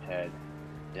head.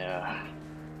 Yeah.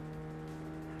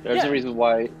 There's a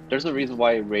reason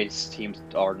why race teams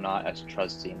are not as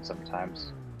trusting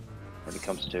sometimes when it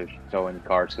comes to showing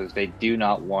cars, because they do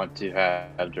not want to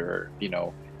have their,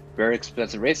 very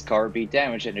expensive race car be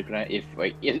damaged, and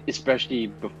especially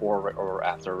before or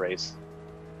after a race.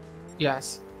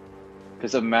 Yes.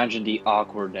 Because imagine the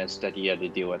awkwardness that you had to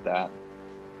deal with that.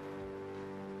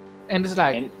 And it's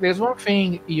like, there's one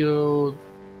thing you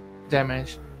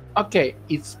damage. Okay,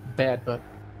 it's bad, but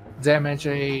damage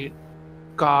a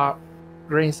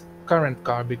current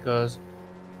car, because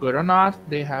good or not,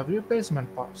 they have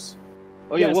replacement parts.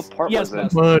 Oh yeah, what part was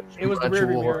it? But it was the rear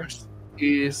view mirror.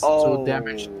 Is to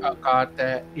damage a car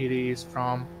that it is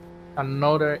from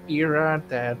another era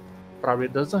that probably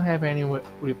doesn't have any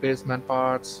replacement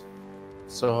parts,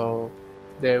 so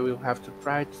they will have to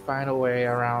try to find a way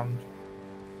around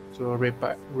to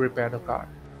repair the car.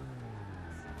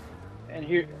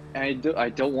 I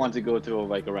don't want to go to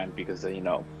like a rant because you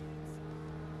know.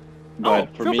 Oh,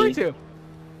 But for feel me, free to.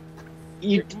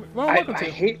 you, You're welcome to. I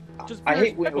hate. Just I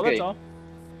hate when, respectful, okay. that's all.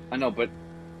 I know, but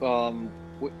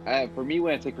for me,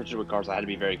 when I take pictures with cars, I had to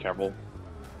be very careful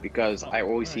because I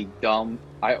always see dumb.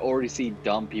 I already see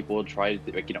dumb people try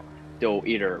to like they'll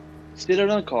either sit in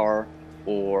a car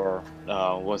or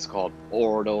what's it called,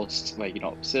 or they'll like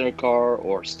sit in a car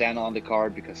or stand on the car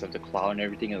because of the cloud and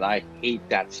everything, and I hate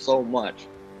that so much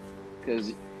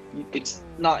because it's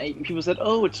not. People said,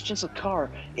 "Oh, it's just a car."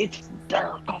 It's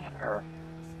their car.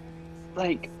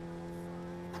 Like,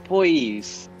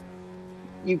 please.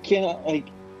 You can't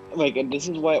like, and this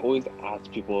is why I always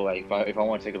ask people like if I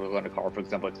want to take a look at a car, for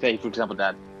example, say for example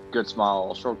that Good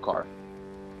Smile short car,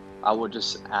 I would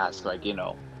just ask like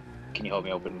can you help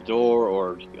me open the door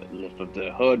or lift up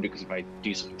the hood because if I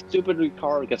do something stupid with the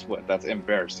car, guess what? That's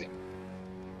embarrassing.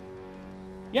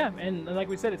 Yeah, and like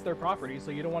we said, it's their property,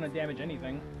 so you don't want to damage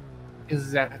anything.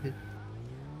 Exactly.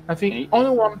 I think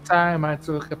only one time I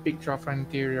took a picture of the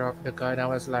interior of the car and I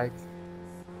was like,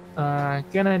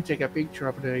 can I take a picture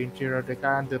of the interior of the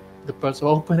car? And the person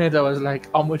opened it. I was like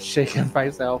almost shaking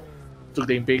myself, took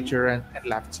the picture and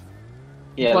left.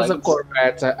 Yeah, it was like a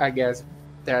Corvette, I guess,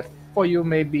 that for you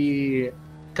may be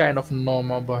kind of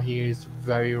normal, but here it's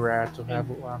very rare to have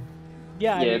one.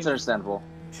 Yeah, yeah, it's understandable.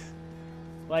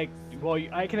 Like, well,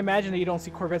 I can imagine that you don't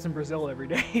see Corvettes in Brazil every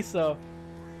day, so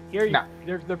here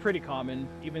they're pretty common.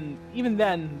 Even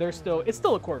then, it's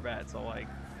still a Corvette, so like.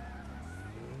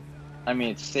 I mean,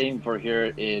 it's same for here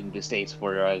in the States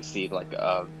where I see like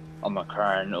a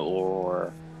McLaren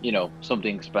or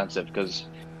something expensive because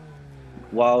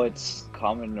while it's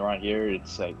common around here,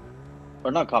 it's like, or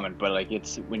not common, but like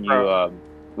it's when you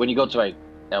go to like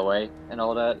LA and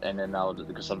all that, and then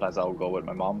because sometimes I'll go with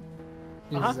my mom.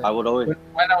 Exactly. I would always.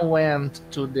 When I went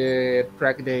to the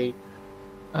track day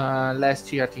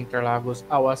last year at Interlagos,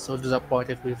 I was so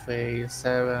disappointed with a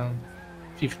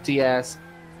 750S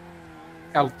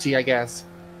LT, I guess,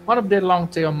 one of the long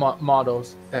tail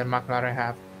models that McLaren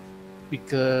have,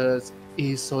 because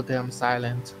it's so damn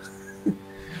silent.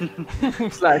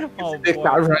 It's like the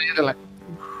car running like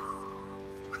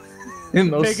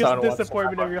no biggest sound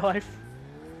disappointment whatsoever. of your life.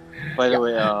 By the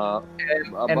way,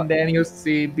 and then you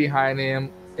see behind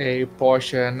him a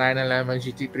Porsche 911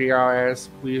 GT3 RS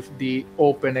with the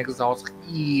open exhaust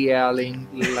yelling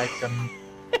like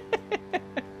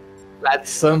that's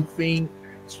something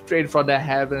straight from the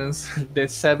heavens. The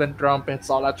 7 trumpets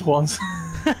all at once.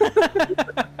 7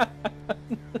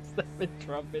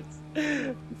 trumpets.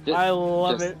 I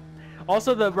love it.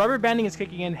 Also, the rubber banding is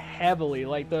kicking in heavily.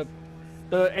 Like the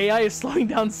AI is slowing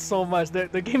down so much.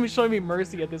 The game is showing me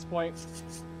mercy at this point.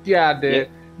 Yeah, the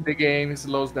game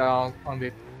slows down on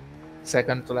the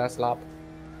second to last lap.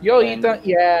 Yo, Ethan,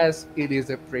 yes, it is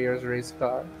a Prius race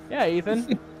car. Yeah,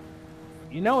 Ethan.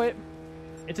 You know it.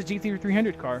 It's a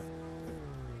GT300 car.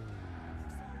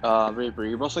 Reaper,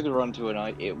 you're most likely to run to an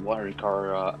 800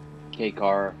 car, K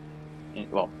car,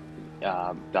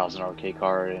 $1,000 K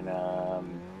car in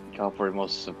California,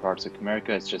 most of parts of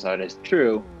America. It's just how it is.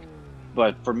 True,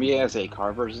 but for me as a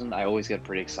car person, I always get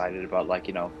pretty excited about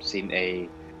seeing a,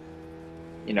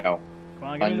 a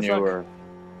newer,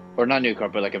 or not new car,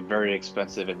 but like a very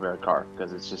expensive and rare car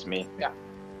because it's just me. Yeah,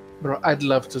 bro, I'd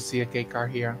love to see a K car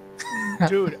here.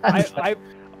 Dude, I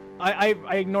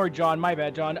ignored John. My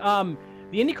bad, John.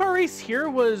 The IndyCar race here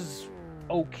was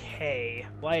okay.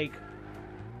 Like,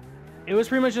 it was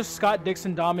pretty much just Scott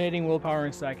Dixon dominating willpower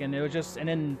in second. It was just, and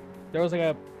then there was like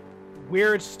a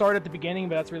weird start at the beginning,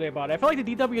 but that's really about it. I felt like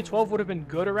the DW12 would have been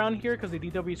good around here because the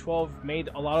DW12 made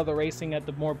a lot of the racing at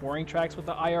the more boring tracks with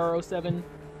the IR07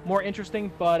 more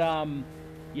interesting. But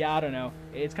yeah, I don't know.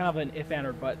 It's kind of an if and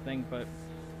or but thing. But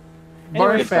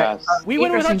anyway, we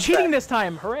went without cheating this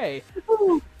time. Hooray!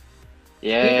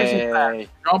 Yay!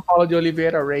 João Paulo de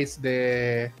Oliveira raced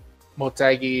the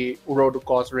Motegi road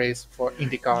course race for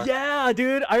IndyCar. Yeah,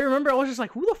 dude. I remember I was just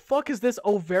like, who the fuck is this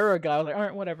Overa guy? I was like, all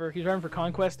right, whatever. He's running for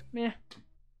Conquest. Meh.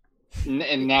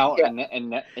 And now,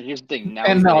 and here's the thing.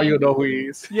 Now you know who he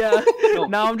is. Yeah.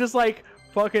 Now I'm just like,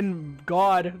 fucking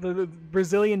God, the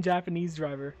Brazilian Japanese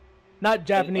driver. Not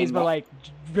Japanese, but like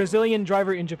Brazilian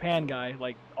driver in Japan guy.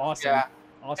 Like, awesome. Yeah.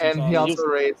 Awesome. He also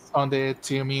raced on the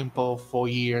Team Impel for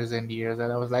years and years,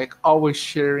 and I was like always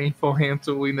cheering for him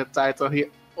to win the title. He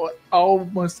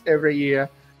almost every year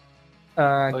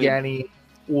getting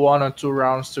 1 or 2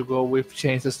 rounds to go with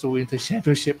chances to win the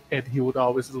championship, and he would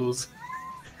always lose.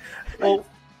 Well,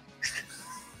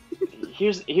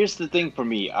 here's the thing for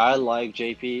me. I like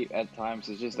JP at times.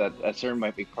 It's just that at certain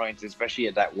points, especially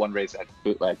at that one race at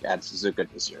Suzuka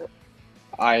this year,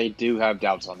 I do have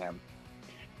doubts on him.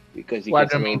 because he What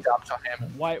gets the a main little. jobs on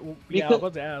him? Why? Yeah, I was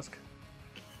about to ask.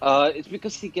 It's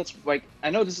because he gets like I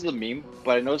know this is a meme,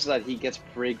 but I noticed that he gets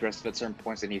pretty aggressive at certain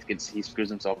points, and he screws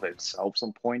himself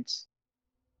some points.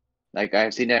 Like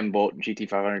I've seen that in both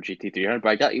GT500, GT300, but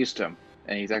I got used to him,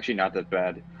 and he's actually not that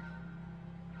bad.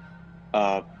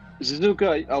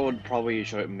 Suzuka, I would probably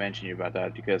mention you about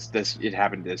that because it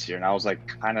happened this year, and I was like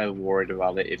kind of worried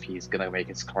about it if he's gonna make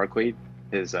his car clean,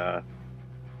 his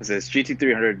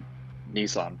GT300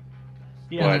 Nissan.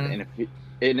 Yeah. But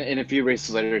in a few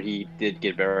races later, he did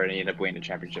get better and he ended up winning the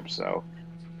championship. So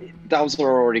that was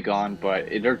already gone. But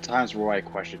there are times where I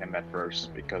questioned him at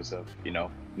first because of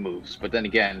moves. But then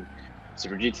again,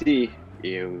 Super GT,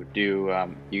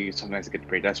 you sometimes get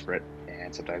pretty desperate,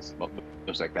 and sometimes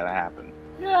things like that happen.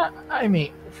 Yeah, I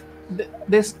mean,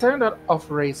 the standard of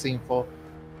racing for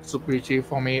Super GT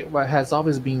for me has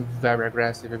always been very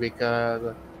aggressive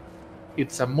because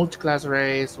it's a multi-class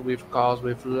race with cars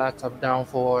with lots of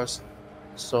downforce.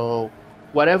 So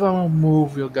whatever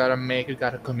move you gotta make, you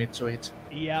gotta commit to it.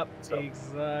 Yep,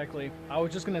 exactly. I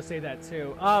was just gonna say that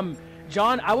too.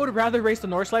 John, I would rather race the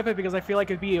Nordschleife because I feel like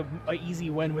it'd be a easy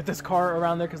win with this car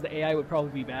around there because the AI would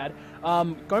probably be bad.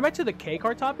 Going back to the key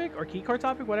car topic,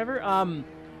 whatever.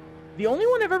 The only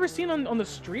one I've ever seen on the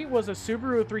street was a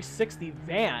Subaru 360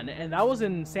 van, and that was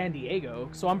in San Diego.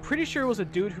 So I'm pretty sure it was a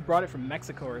dude who brought it from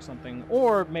Mexico or something,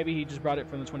 or maybe he just brought it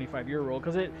from the 25-year rule.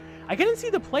 Because I couldn't see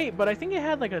the plate, but I think it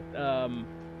had like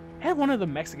had one of the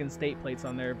Mexican state plates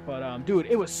on there. But dude,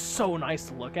 it was so nice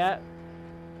to look at.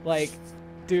 Like,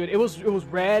 dude, it was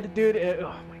red, dude.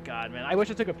 Oh my god, man! I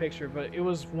wish I took a picture, but it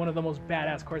was one of the most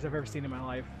badass cars I've ever seen in my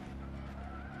life.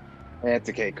 It's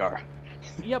a K car.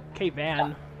 Yep,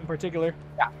 K-Van in particular.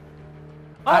 Yeah.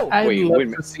 Oh, I wait, love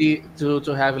wait. to see to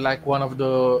have like one of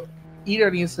the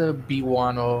either Nissan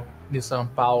B1 or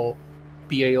Nissan PAO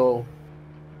PAO.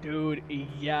 dude,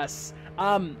 yes.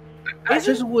 I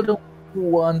just wouldn't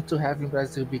want to have in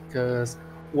Brazil because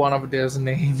one of these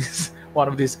names, one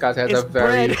of these cars has It's a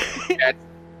very bread.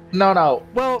 no.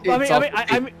 Well,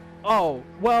 I mean, oh,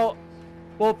 well,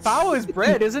 PAO is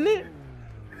bread, isn't it?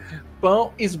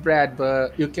 Pão is bread,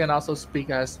 but you can also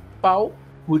speak as pau,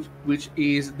 which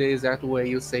is the exact way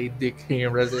you say dick here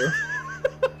in Brazil.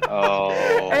 Oh.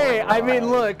 Hey, I mean,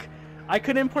 look, I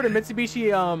could import a Mitsubishi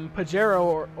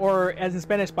Pajero or as in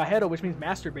Spanish Pajero, which means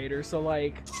masturbator. So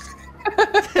like,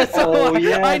 Oh,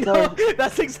 yeah, I know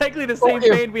that's exactly the same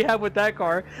vein we have with that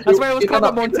car. That's why it was called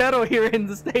a Montero here in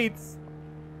the States.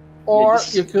 Or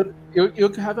you could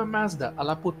have a Mazda, a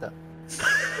la puta.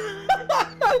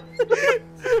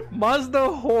 Mazda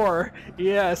whore,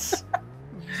 yes,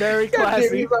 very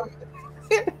classy.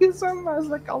 He's a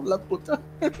Mazda called la puta.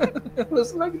 It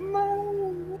was like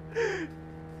no,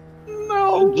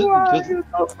 why?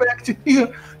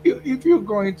 If you're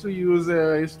going to use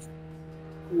a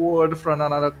word from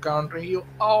another country, you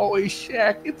always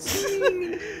check it's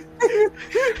me.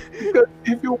 Because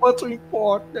if you want to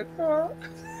import the car,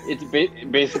 It's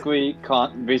basically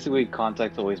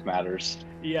context always matters.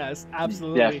 Yes,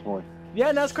 absolutely. Definitely.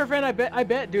 Yeah, NASCAR fan, I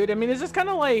bet, dude. I mean, it's just kind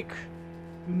of like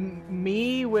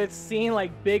me with seeing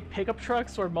like big pickup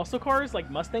trucks or muscle cars,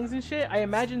 like Mustangs and shit. I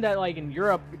imagine that like in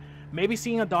Europe, maybe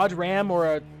seeing a Dodge Ram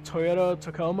or a Toyota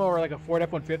Tacoma or like a Ford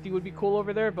F-150 would be cool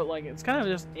over there. But like, it's kind of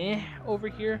just over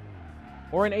here,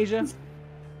 or in Asia.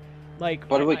 Like,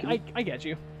 By the way, I get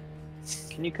you.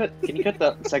 Can you cut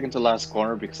that second to last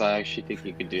corner because I actually think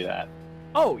you could do that.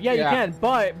 Oh yeah, Yeah. you can.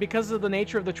 But because of the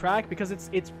nature of the track, because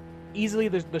it's easily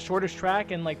the shortest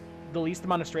track and like the least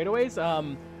amount of straightaways,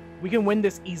 we can win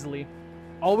this easily.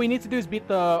 All we need to do is beat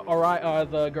the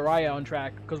Garaya on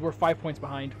track because we're 5 points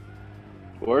behind.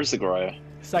 Where's the Garaya?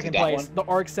 Second that place. one? The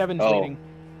RX-7's Oh. leading.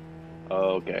 Oh,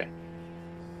 okay.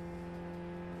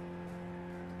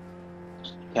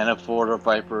 Can't afford a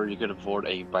Viper. You could afford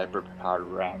a Viper powered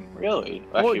Ram. Really?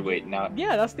 Actually, wait. Now.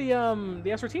 Yeah, that's the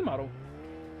SRT model.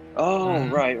 Oh,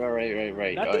 right.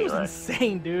 That thing was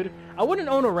insane, dude. I wouldn't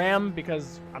own a Ram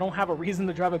because I don't have a reason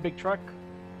to drive a big truck.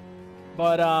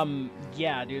 But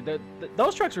yeah, dude,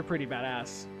 those trucks are pretty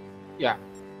badass. yeah.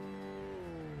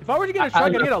 If I were to get a truck,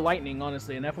 I'd get a Lightning,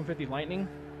 honestly, an F-150 Lightning.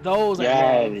 Those,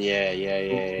 I love. Yeah.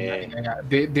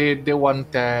 The one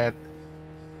that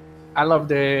I love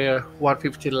the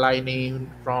 150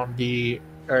 Lightning from the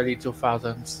early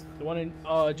 2000s. The one in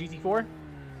GT4.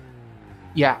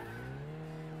 Yeah.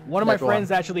 One of my That friends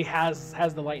one. actually has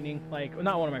the Lightning. Like,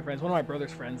 not one of my friends, one of my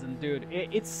brother's friends. And dude,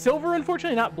 it's silver,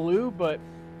 unfortunately, not blue, but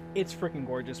it's freaking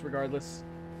gorgeous regardless.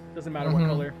 Doesn't matter what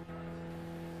color.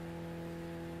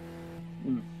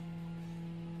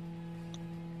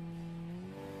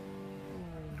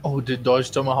 Oh, the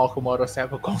Dodge Tomahawk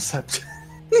motorcycle concept.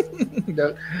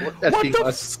 That What thing the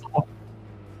was.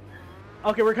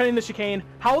 Okay, we're cutting the chicane.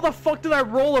 How the fuck did I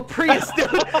roll a Prius, dude?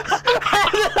 How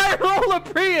did I roll a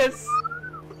Prius?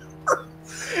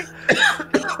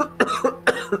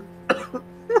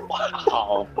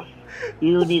 Wow.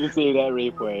 You need to say that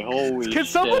replay. Holy shit. Can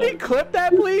somebody clip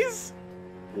that, please?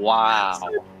 Wow.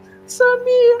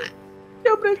 Samir!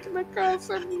 You're breaking the car,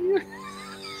 Samir.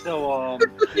 So,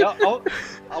 yeah,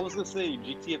 I was gonna say,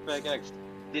 GTFX,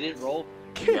 did it roll?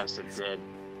 Yes, it did.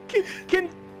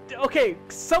 Okay,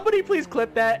 somebody please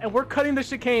clip that, and we're cutting the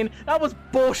chicane. That was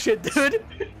bullshit, dude.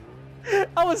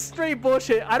 That was straight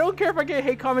bullshit. I don't care if I get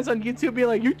hate comments on YouTube being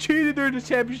like, you cheated during the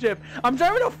championship. I'm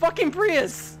driving a fucking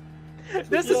Prius.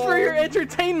 This is for your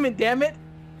entertainment, damn it.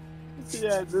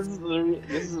 Yeah, this is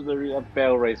very a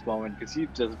fail race moment because you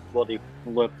just bloody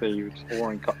flipped a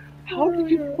touring car. How did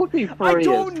you flip a Prius?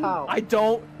 I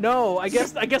don't know. I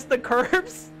guess the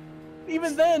curbs.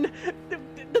 Even then,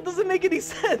 that doesn't make any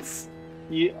sense.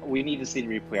 We need to see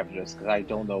the replay after this because I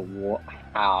don't know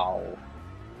how.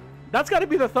 That's got to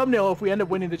be the thumbnail if we end up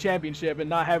winning the championship and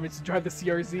not having to drive the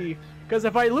CRZ. Because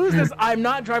if I lose this, I'm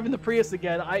not driving the Prius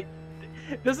again.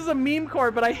 This is a meme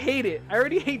car, but I hate it. I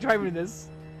already hate driving this.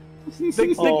 The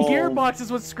gearbox is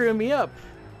what's screwing me up.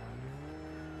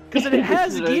 Because it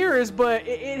has gears, but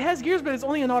it has gears, but it's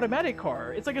only an automatic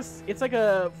car. It's like a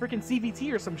freaking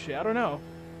CVT or some shit. I don't know.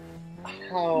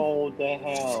 How the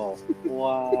hell?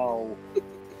 Wow.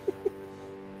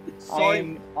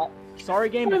 Sorry,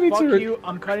 game, but fuck you.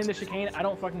 I'm cutting the chicane. I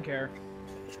don't fucking care.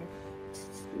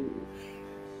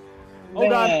 Oh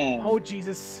god. Oh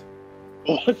Jesus.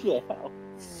 What the hell?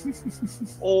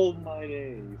 Oh my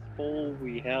days.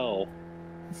 Holy hell.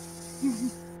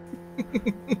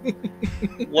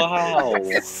 Wow.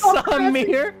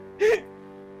 Samir.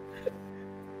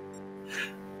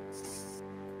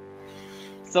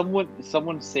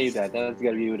 Someone say that. That's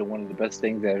gotta be one of the best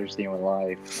things I've ever seen in my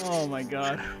life. Oh my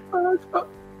god.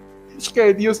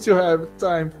 Okay, you still have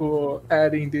time for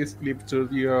adding this clip to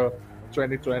your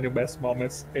 2020 best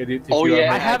moments edit. Oh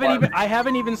yeah, I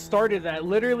haven't even started that.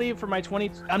 Literally for my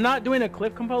 20. I'm not doing a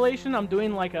clip compilation. I'm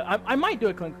doing like I might do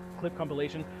a clip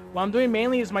compilation. What I'm doing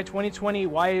mainly is my 2020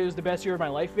 why it was the best year of my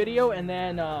life video, and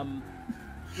then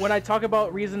when I talk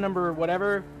about reason number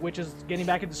whatever, which is getting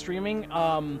back into streaming,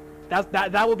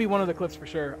 that will be one of the clips for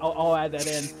sure. I'll add that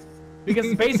in.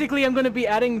 Because basically I'm going to be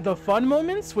adding the fun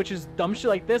moments, which is dumb shit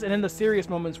like this, and then the serious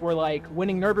moments were like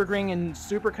winning Nurburgring and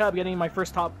Super Cup, getting my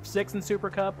first top 6 in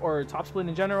Super Cup, or top split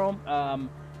in general,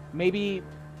 maybe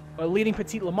leading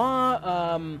Petit Le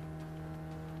Mans,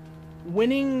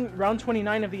 winning round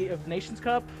 29 of the Nations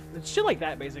Cup, shit like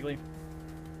that basically.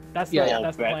 That's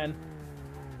the plan.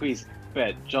 Please,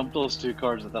 jump those 2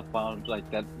 cars at the bottom like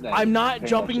that. I'm not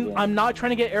jumping, I'm not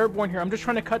trying to get airborne here, I'm just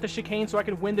trying to cut the chicane so I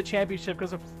can win the championship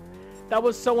because that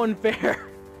was so unfair.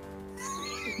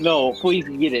 No, please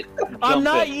eat it. I'm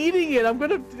not eating it. I'm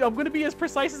gonna be as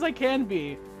precise as I can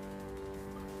be.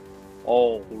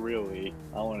 Oh, really?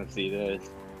 I want to see this.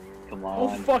 Come on. Oh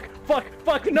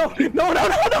fuck! No!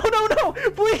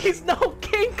 Please, no!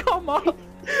 King, come on!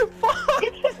 Fuck!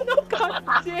 No! God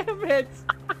damn it!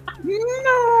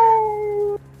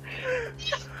 No!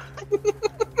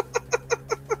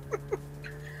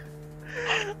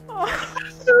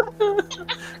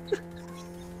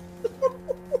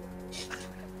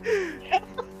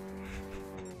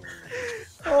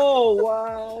 Oh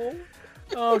wow!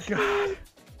 Oh god!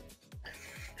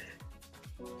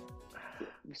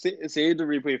 Save the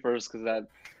replay first, because that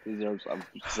deserves a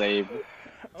save.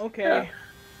 Okay.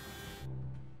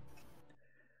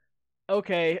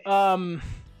 Okay.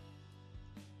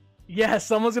 Yeah,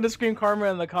 someone's gonna scream karma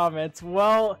in the comments.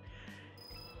 Well.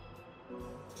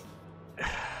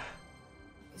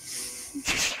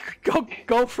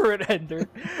 Go for it, Ender.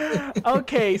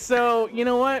 Okay, so you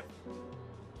know what?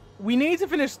 We need to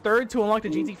finish 3rd to unlock the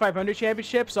GT500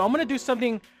 championship. So I'm gonna do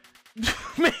something.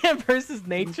 Man versus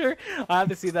nature. I have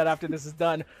to see that after this is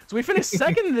done. So we finished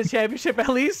 2nd in the championship at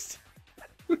least.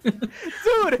 Dude,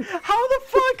 how the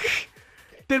fuck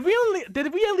did we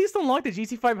at least unlock the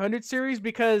GT500 series?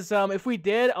 Because if we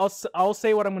did, I'll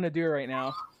say what I'm gonna do right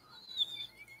now.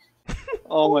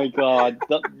 Oh my god!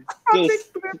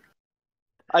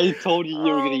 I told you you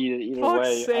were gonna eat it either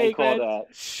way. Sake, I call man. that.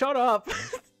 Shut up!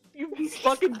 You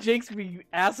fucking jinxed me, you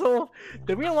asshole.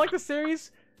 Did we unlock the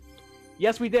series?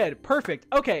 Yes, we did. Perfect.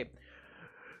 Okay.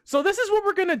 So this is what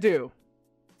we're gonna do.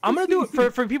 I'm gonna do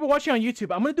it for people watching on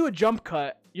YouTube. I'm gonna do a jump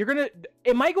cut.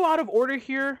 It might go out of order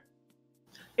here.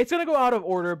 It's gonna go out of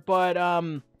order, but I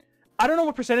don't know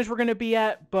what percentage we're gonna be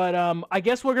at, but I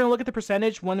guess we're gonna look at the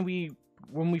percentage when we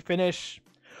finish.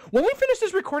 when we finish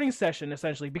this recording session,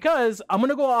 essentially, because I'm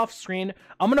gonna go off screen,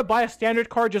 I'm gonna buy a standard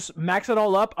car, just max it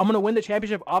all up. I'm gonna win the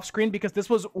championship off screen because this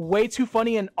was way too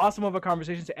funny and awesome of a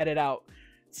conversation to edit out.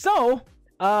 So,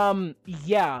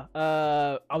 yeah,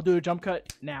 I'll do a jump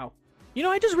cut now. You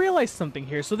know, I just realized something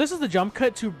here. So this is the jump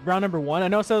cut to round number 1. I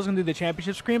know I said I was gonna do the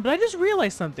championship screen, but I just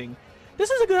realized something. This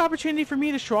is a good opportunity for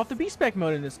me to show off the B-Spec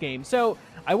mode in this game. So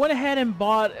I went ahead and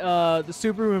bought the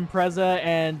Subaru Impreza,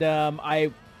 and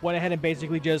I went ahead and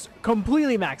basically just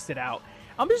completely maxed it out.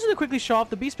 I'm just going to quickly show off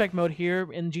the B-Spec mode here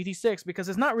in GT6 because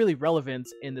it's not really relevant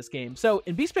in this game. So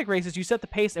in B-Spec races, you set the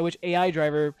pace at which AI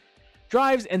driver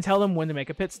drives and tell them when to make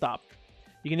a pit stop.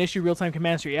 You can issue real-time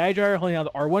commands to your AI driver holding down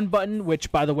the R1 button,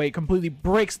 which, by the way, completely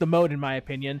breaks the mode in my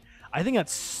opinion. I think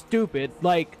that's stupid.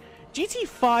 Like,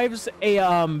 GT5's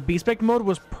B-Spec mode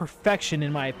was perfection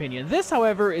in my opinion. This,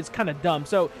 however, is kind of dumb.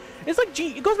 So it's like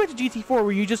it goes back to GT4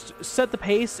 where you just set the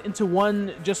pace into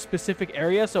one just specific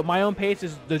area. So my own pace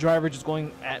is the driver just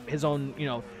going at his own, you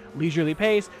know, leisurely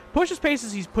pace. Push's pace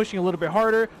is he's pushing a little bit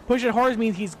harder. Push it hard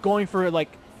means he's going for like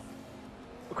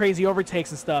crazy overtakes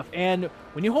and stuff. And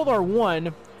when you hold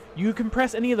R1, you can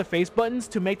press any of the face buttons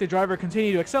to make the driver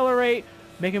continue to accelerate,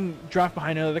 make him drift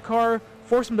behind another car,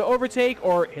 force him to overtake,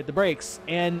 or hit the brakes.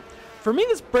 And for me,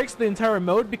 this breaks the entire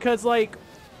mode because, like,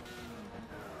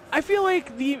 I feel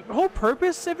like the whole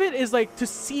purpose of it is like to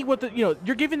see what the, you know,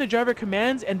 you're giving the driver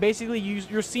commands and basically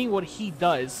you're seeing what he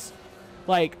does.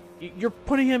 Like, you're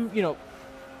putting him, you know,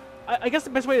 I guess the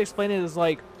best way to explain it is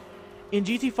like in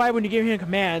GT5 when you give him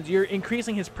commands, you're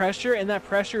increasing his pressure, and that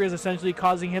pressure is essentially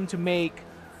causing him to make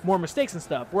more mistakes and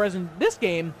stuff. Whereas in this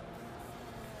game,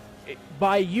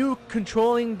 by you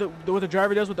controlling what the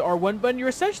driver does with the R1 button, you're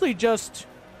essentially just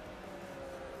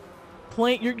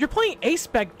playing. You're playing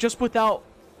A-Spec just without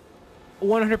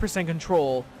 100%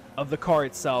 control of the car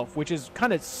itself, which is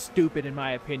kind of stupid in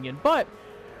my opinion. But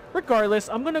regardless,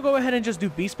 I'm gonna go ahead and just do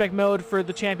B-Spec mode for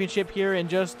the championship here, and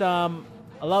just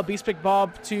allow B-Spec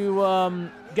Bob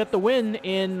to get the win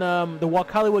in the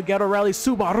Walk Hollywood Ghetto Rally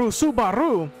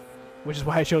Subaru, which is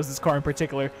why I chose this car in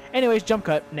particular. Anyways, jump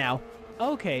cut now.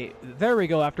 Okay, there we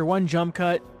go. After one jump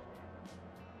cut,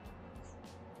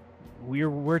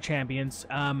 we're champions.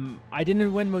 I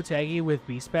didn't win Motegi with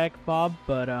B-Spec Bob,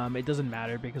 but it doesn't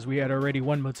matter because we had already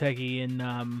won Motegi in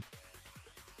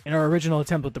our original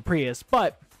attempt with the Prius.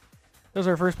 But that was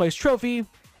our first place trophy,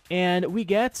 and we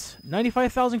get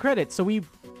 95,000 credits. So we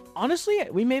honestly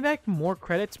made back more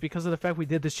credits because of the fact we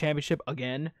did this championship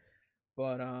again.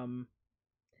 But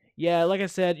yeah, like I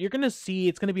said, you're going to see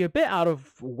it's going to be a bit out of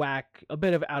whack, a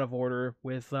bit of out of order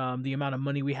with the amount of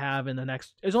money we have in the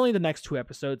next... It's only the next 2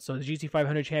 episodes, so the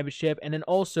GT500 Championship, and then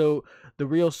also the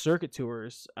Real Circuit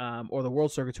Tours, or the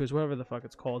World Circuit Tours, whatever the fuck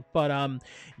it's called. But,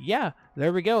 yeah,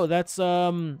 there we go. That's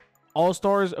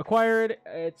All-Stars acquired.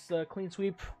 It's a clean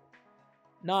sweep.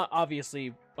 Not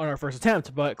obviously on our first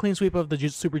attempt, but clean sweep of the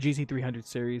Super GT300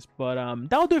 series. But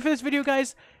that'll do it for this video,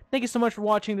 guys. Thank you so much for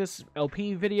watching this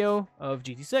LP video of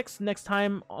GT6. Next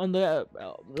time on the...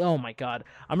 oh my god.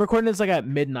 I'm recording this like at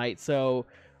midnight, so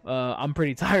I'm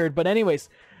pretty tired. But anyways,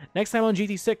 next time on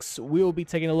GT6, we will be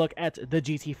taking a look at the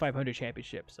GT500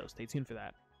 Championship. So stay tuned for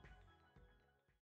that.